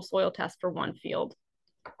multiple soil tests for one field.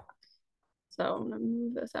 So I'm going to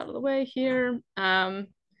move this out of the way here.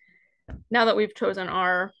 Now that we've chosen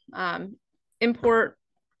our import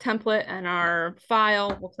template and our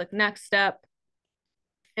file, we'll click next step.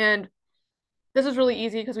 And this is really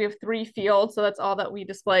easy because we have 3 fields, so that's all that we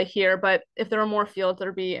display here. But if there are more fields,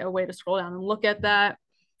 there'll be a way to scroll down and look at that.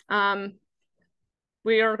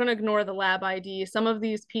 We are going to ignore the lab ID. Some of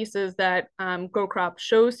these pieces that GoCrop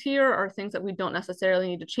shows here are things that we don't necessarily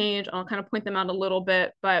need to change. I'll kind of point them out a little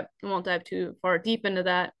bit, but I won't dive too far deep into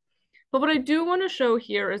that. But what I do want to show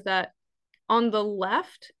here is that on the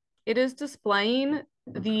left, it is displaying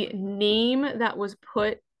the name that was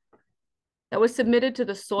submitted to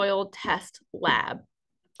the soil test lab.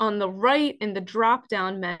 On the right in the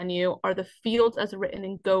drop-down menu are the fields as written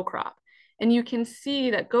in GoCrop. And you can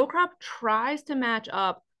see that GoCrop tries to match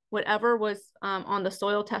up whatever was on the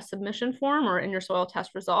soil test submission form or in your soil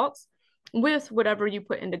test results with whatever you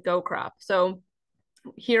put into GoCrop. So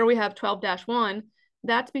here we have 12-1.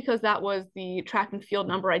 That's because that was the track and field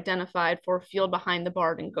number identified for field behind the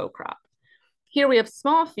barn in GoCrop. Here we have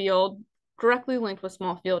small field directly linked with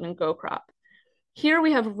small field in GoCrop. Here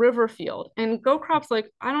we have river field, and GoCrop's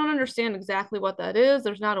like, I don't understand exactly what that is.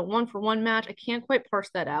 There's not a 1-for-1 match. I can't quite parse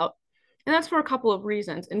that out. And that's for a couple of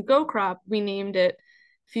reasons. In GoCrop, we named it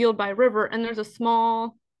field by river, and there's a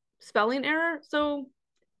small spelling error. So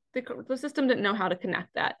the system didn't know how to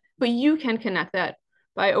connect that. But you can connect that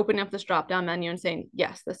by opening up this drop-down menu and saying,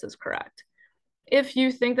 yes, this is correct. If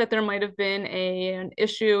you think that there might have been an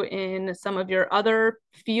issue in some of your other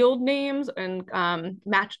field names and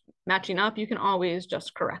matching up, you can always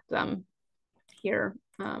just correct them here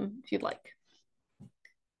if you'd like.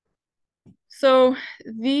 So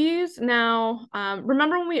these now,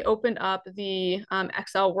 remember when we opened up the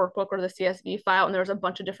Excel workbook or the CSV file and there was a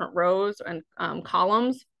bunch of different rows and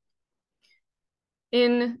columns?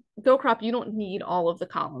 In GoCrop, you don't need all of the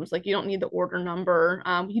columns. Like you don't need the order number.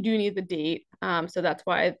 You do need the date. So that's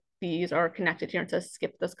why these are connected here. It says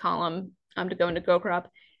skip this column to go into GoCrop.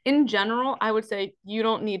 In general, I would say you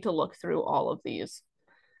don't need to look through all of these.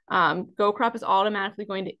 GoCrop is automatically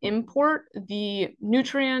going to import the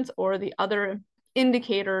nutrients or the other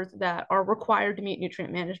indicators that are required to meet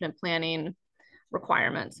nutrient management planning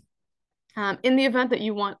requirements. In the event that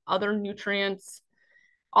you want other nutrients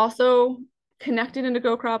also connected into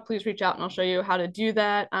GoCrop, please reach out and I'll show you how to do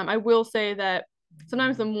that. I will say that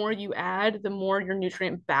sometimes the more you add, the more your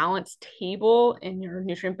nutrient balance table in your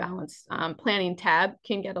nutrient balance planning tab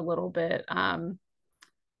can get a little bit more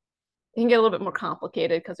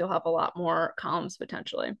complicated because you'll have a lot more columns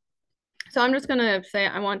potentially. So I'm just going to say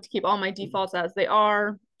I want to keep all my defaults as they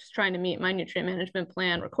are, just trying to meet my nutrient management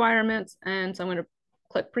plan requirements. And so I'm going to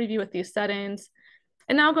click preview with these settings.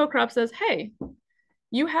 And now GoCrop says, hey,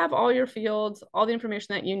 you have all your fields, all the information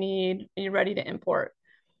that you need, are you ready to import?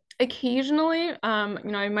 Occasionally,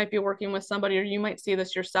 I might be working with somebody, or you might see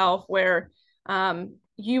this yourself, where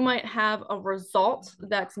you might have a result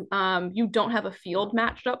that's you don't have a field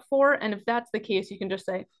matched up for. And if that's the case, you can just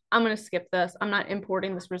say, I'm going to skip this. I'm not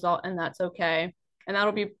importing this result, and that's okay. And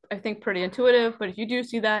that'll be, I think, pretty intuitive. But if you do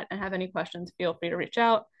see that and have any questions, feel free to reach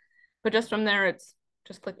out. But just from there, it's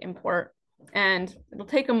just click import. And it'll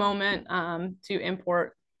take a moment to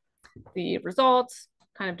import the results.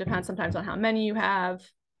 Kind of depends sometimes on how many you have.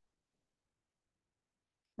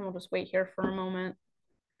 And we'll just wait here for a moment.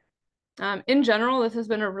 In general, this has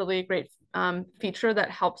been a really great feature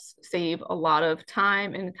that helps save a lot of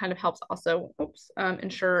time and kind of helps also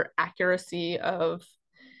ensure accuracy of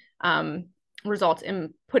um, results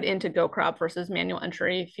put into GoCrop versus manual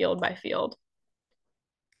entry field by field.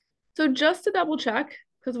 So just to double check,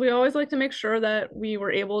 because we always like to make sure that we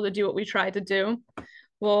were able to do what we tried to do,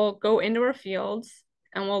 we'll go into our fields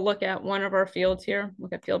and we'll look at one of our fields here,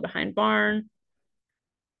 look at field behind barn,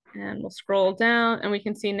 and we'll scroll down and we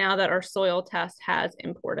can see now that our soil test has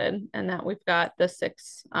imported and that we've got the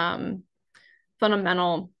 6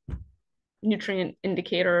 fundamental nutrient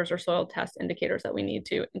indicators or soil test indicators that we need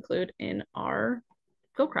to include in our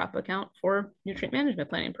GoCrop account for nutrient management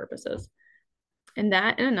planning purposes. And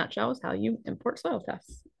that, in a nutshell, is how you import soil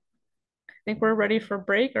tests. I think we're ready for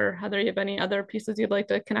break, or Heather, you have any other pieces you'd like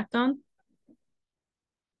to connect on?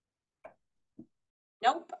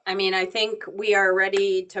 Nope. I mean, I think we are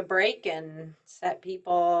ready to break and set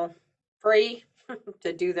people free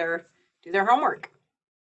to do their homework.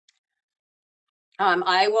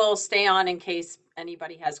 I will stay on in case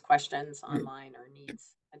anybody has questions online or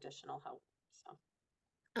needs additional help. So,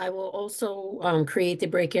 I will also create the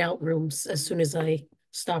breakout rooms as soon as I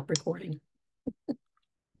stop recording.